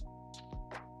 bro.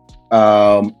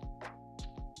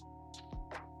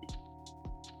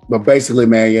 But basically,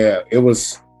 man, yeah, it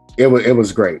was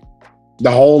great.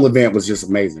 The whole event was just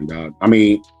amazing, dog. I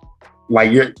mean,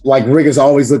 like Rick is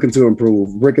always looking to improve.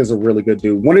 Rick is a really good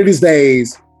dude. One of these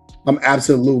days, I'm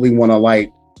absolutely want to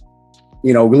like,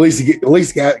 you know, at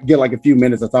least get like a few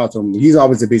minutes to talk to him. He's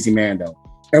always a busy man though.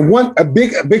 And a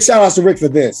big shout out to Rick for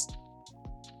this.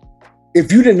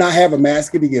 If you did not have a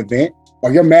mask at the event,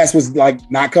 or your mask was like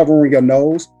not covering your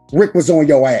nose, Rick was on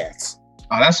your ass.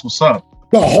 Oh, that's what's up.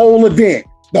 The whole event,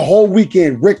 the whole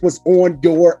weekend, Rick was on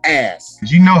your ass.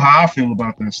 Cause you know how I feel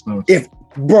about that stuff. If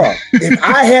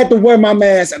I had to wear my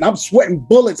mask and I'm sweating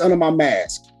bullets under my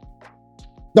mask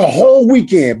the whole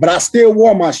weekend, but I still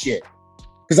wore my shit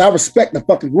because I respect the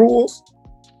fucking rules.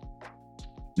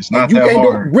 It's not that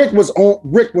hard. Rick was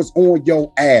on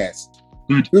your ass.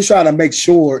 Good. He was trying to make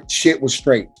sure shit was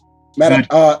straight. And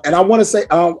I want to say,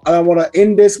 I want to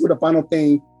end this with a final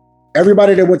thing.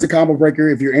 Everybody that went to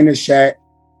ComboBreaker, if you're in this chat,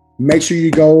 make sure you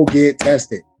go get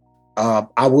tested.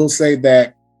 I will say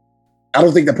that I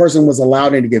don't think the person was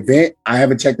allowed in the event. I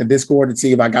haven't checked the Discord to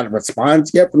see if I got a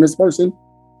response yet from this person.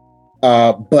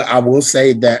 But I will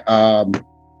say that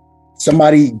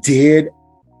somebody did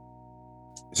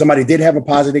have a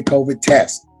positive COVID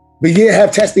test. But you didn't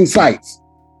have testing sites,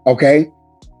 okay?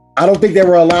 I don't think they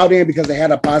were allowed in because they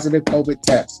had a positive COVID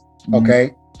test,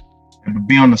 okay? But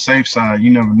be on the safe side.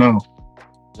 You never know.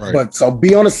 Right. But so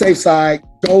be on the safe side.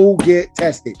 Go get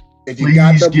tested. If you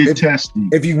get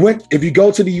tested. If you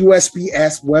go to the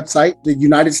USPS website, the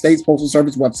United States Postal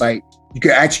Service website, you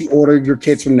can actually order your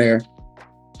kits from there.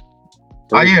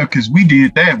 Oh yeah, because we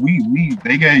did that.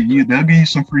 They'll give you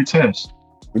some free tests.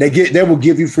 They will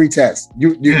give you free tests.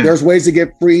 There's ways to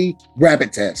get free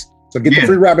rapid tests. So get the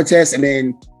free rapid test and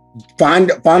then find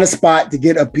a spot to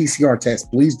get a PCR test.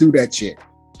 Please do that shit.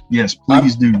 Yes,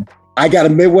 please do. I got a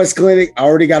MidBEST clinic. I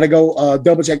already got to go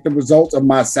double check the results of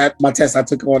my test I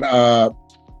took on.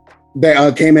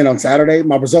 That came in on Saturday.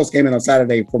 My results came in on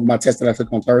Saturday from my test that I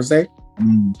took on Thursday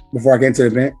before I came to the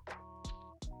event.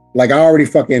 Like I already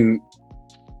fucking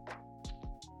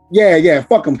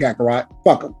fuck them, Kakarot.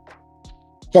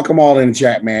 Fuck them all in the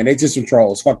chat, man. They just some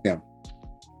trolls. Fuck them.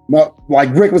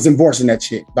 Like Rick was enforcing that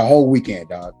shit the whole weekend,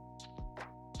 dog.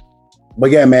 But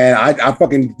yeah, man, I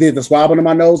fucking did the swab under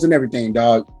my nose and everything,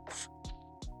 dog.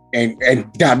 And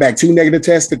got back 2 negative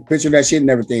tests, took a picture of that shit and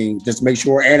everything, just to make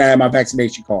sure. And I had my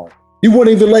vaccination card. You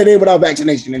wouldn't even let in without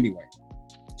vaccination anyway.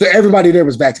 So everybody there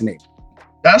was vaccinated.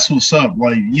 That's what's up.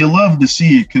 Like you love to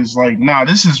see it because, like, nah,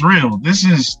 this is real. This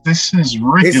is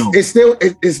real.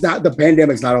 It's not. The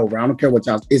pandemic's not over. I don't care what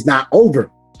y'all. It's not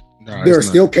over. No, there are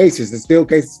still cases. There's still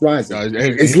cases rising. No,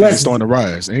 it's less on the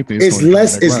rise. It's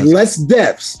less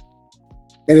deaths.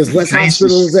 And there's less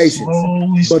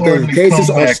hospitalizations, but the cases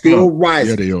are still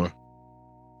rising. Yeah, they are.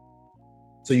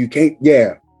 So you can't,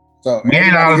 So we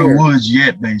ain't out of the woods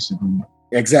yet, basically.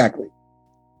 Exactly.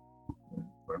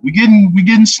 We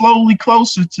getting slowly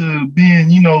closer to being,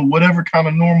 whatever kind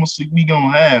of normalcy we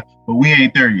gonna have, but we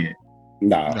ain't there yet.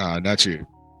 Nah, not yet.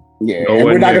 Yeah, and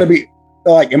we're not gonna be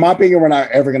like, in my opinion, we're not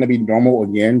ever gonna be normal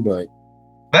again, but.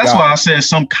 That's why I said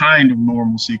some kind of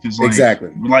normalcy, because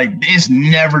exactly, like it's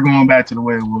never going back to the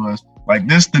way it was. Like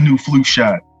this, the new flu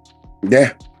shot.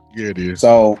 Yeah, it is.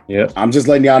 So I'm just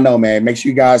letting y'all know, man. Make sure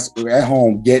you guys at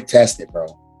home get tested, bro.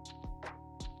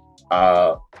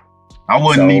 I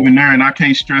wasn't even there, and I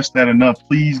can't stress that enough.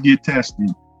 Please get tested.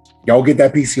 Go get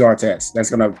that PCR test. That's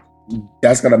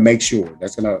gonna make sure.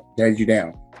 That's gonna get you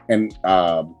down. And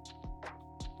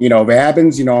if it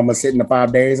happens, I'm gonna sit in the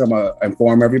 5 days. I'm gonna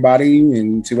inform everybody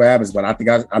and see what happens. But I think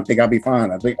I'll be fine.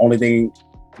 I think only thing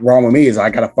wrong with me is I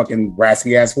got a fucking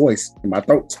raspy ass voice and my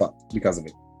throat's fucked because of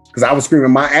it. Because I was screaming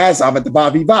my ass off at the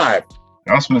 5v5. I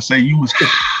was gonna say you was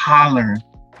hollering.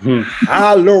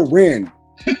 Hollering.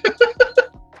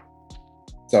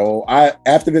 So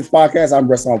after this podcast, I'm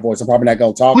resting my voice. I'm probably not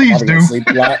gonna talk. Please I'm probably do. Gonna sleep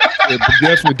a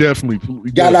lot.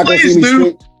 Definitely. Y'all not gonna see me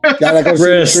stream. Y'all not gonna see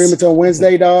me stream until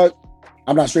Wednesday, dog.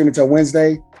 I'm not streaming until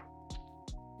Wednesday.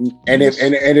 And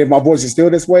if my voice is still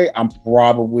this way, I'm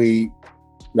probably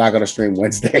not gonna stream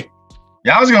Wednesday.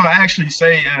 Yeah, I was gonna actually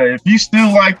say, if you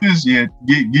still like this,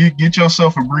 get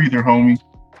yourself a breather, homie.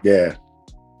 Yeah.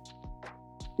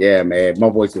 Yeah, man. My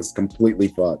voice is completely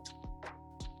fucked.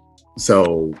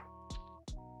 So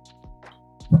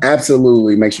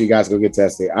Absolutely. Make sure you guys go get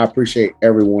tested. I appreciate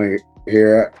everyone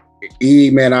here. E,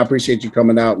 man, I appreciate you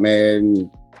coming out, man.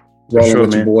 Rolling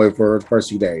with your boy for the first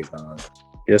few days.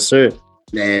 Yes, sir.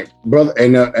 And brother,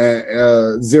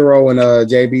 and Zero and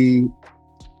JB,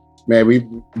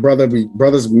 man,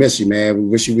 brothers miss you, man. We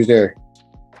wish you was there.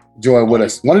 Join with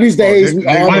us one of these days.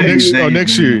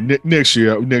 Next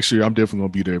year, I'm definitely gonna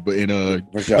be there. But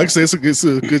like I said, it's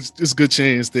a good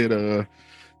chance that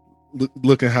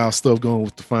looking how stuff going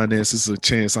with the finances, a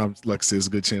chance. It's a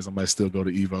good chance I might still go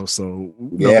to Evo. So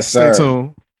yes, stay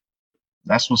tuned.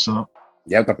 That's what's up.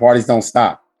 Yep, the parties don't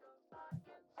stop.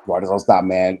 Parties don't stop,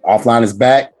 man. Offline is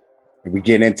back, and we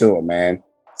getting into it, man.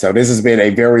 So this has been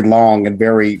a very long and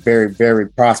very, very, very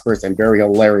prosperous and very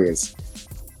hilarious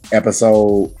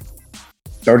episode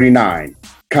 39,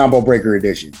 ComboBreaker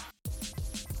edition.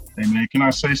 Hey man, can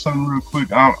I say something real quick?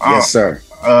 Yes, sir.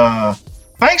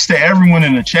 Thanks to everyone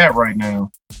in the chat right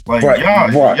now. Like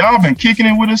y'all been kicking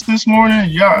it with us this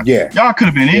morning. Y'all could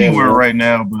have been anywhere right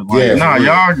now, but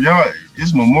y'all.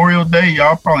 It's Memorial Day.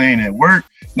 Y'all probably ain't at work.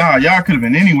 Y'all could have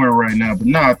been anywhere right now,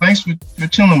 but thanks for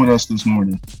chilling with us this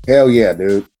morning. Hell yeah,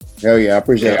 dude. Hell yeah, I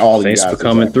appreciate all of you guys. Thanks for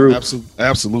coming through.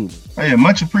 Absolutely. Oh, yeah,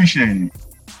 much appreciated.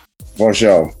 For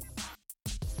sure.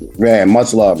 Man,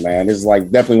 much love, man. This is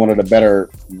definitely one of the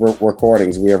better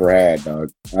recordings we ever had,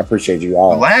 dog. I appreciate you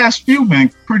all. The last few been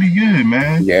pretty good,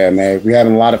 man. Yeah, man. We're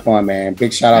having a lot of fun, man.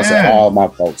 Big shout outs to all my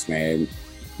folks, man.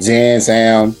 Jen,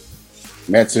 Sam,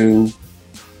 Metsu.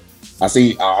 I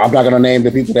see, I'm not going to name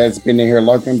the people that's been in here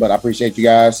lurking, but I appreciate you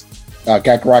guys.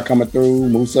 Kakarot coming through.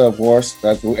 Musa, of course,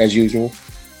 that's as usual.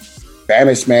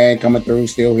 Famished, man, coming through,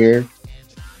 still here.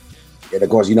 And of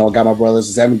course, got my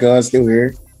brothers, 7 Guns, still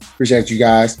here. Appreciate you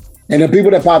guys. And the people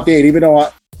that popped in, even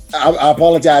though I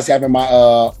apologize having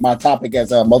my topic as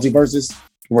multiverses.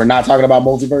 We're not talking about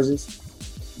multiverses.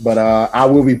 But I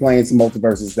will be playing some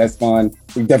multiverses. That's fun.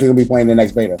 We're definitely going to be playing the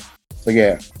next beta. So,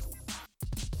 yeah.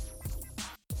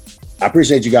 I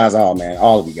appreciate you guys all, man.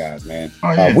 All of you guys, man.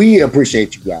 Oh, yeah. We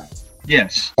appreciate you guys.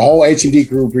 Yes. The whole HMD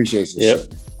crew appreciates this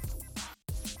shit.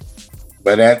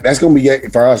 But that's going to be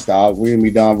it for us, dog. We're going to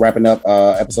be done wrapping up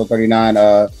episode 39.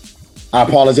 I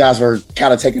apologize for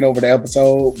kind of taking over the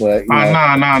episode, but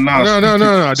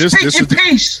no. This your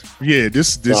piece. Yeah,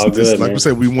 this good, like we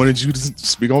said, we wanted you to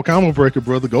speak on ComboBreaker,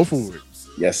 brother. Go for it.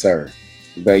 Yes, sir.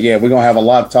 But yeah, we're gonna have a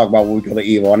lot to talk about when we go to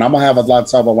Evo, and I'm gonna have a lot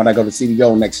to talk about when I go to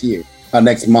CDO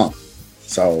next month.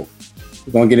 So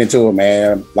we're gonna get into it,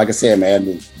 man. Like I said, man,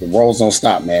 the roles don't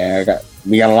stop, man.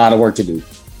 We got a lot of work to do,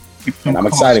 and I'm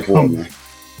excited for it, man.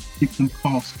 Keep them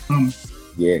calls coming.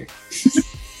 Yeah.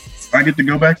 I get to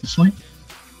go back to sleep?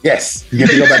 Yes, you get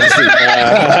to go back to sleep.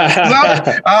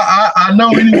 I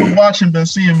know anyone watching been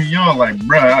seeing me, y'all like,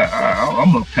 bro,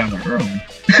 I'm up kind of early.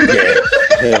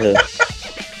 Yeah.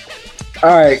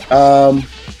 All right.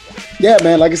 Yeah,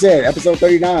 man, like I said, episode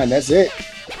 39, that's it.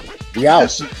 We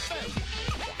out.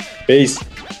 Peace.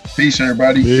 Peace,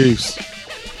 everybody. Peace.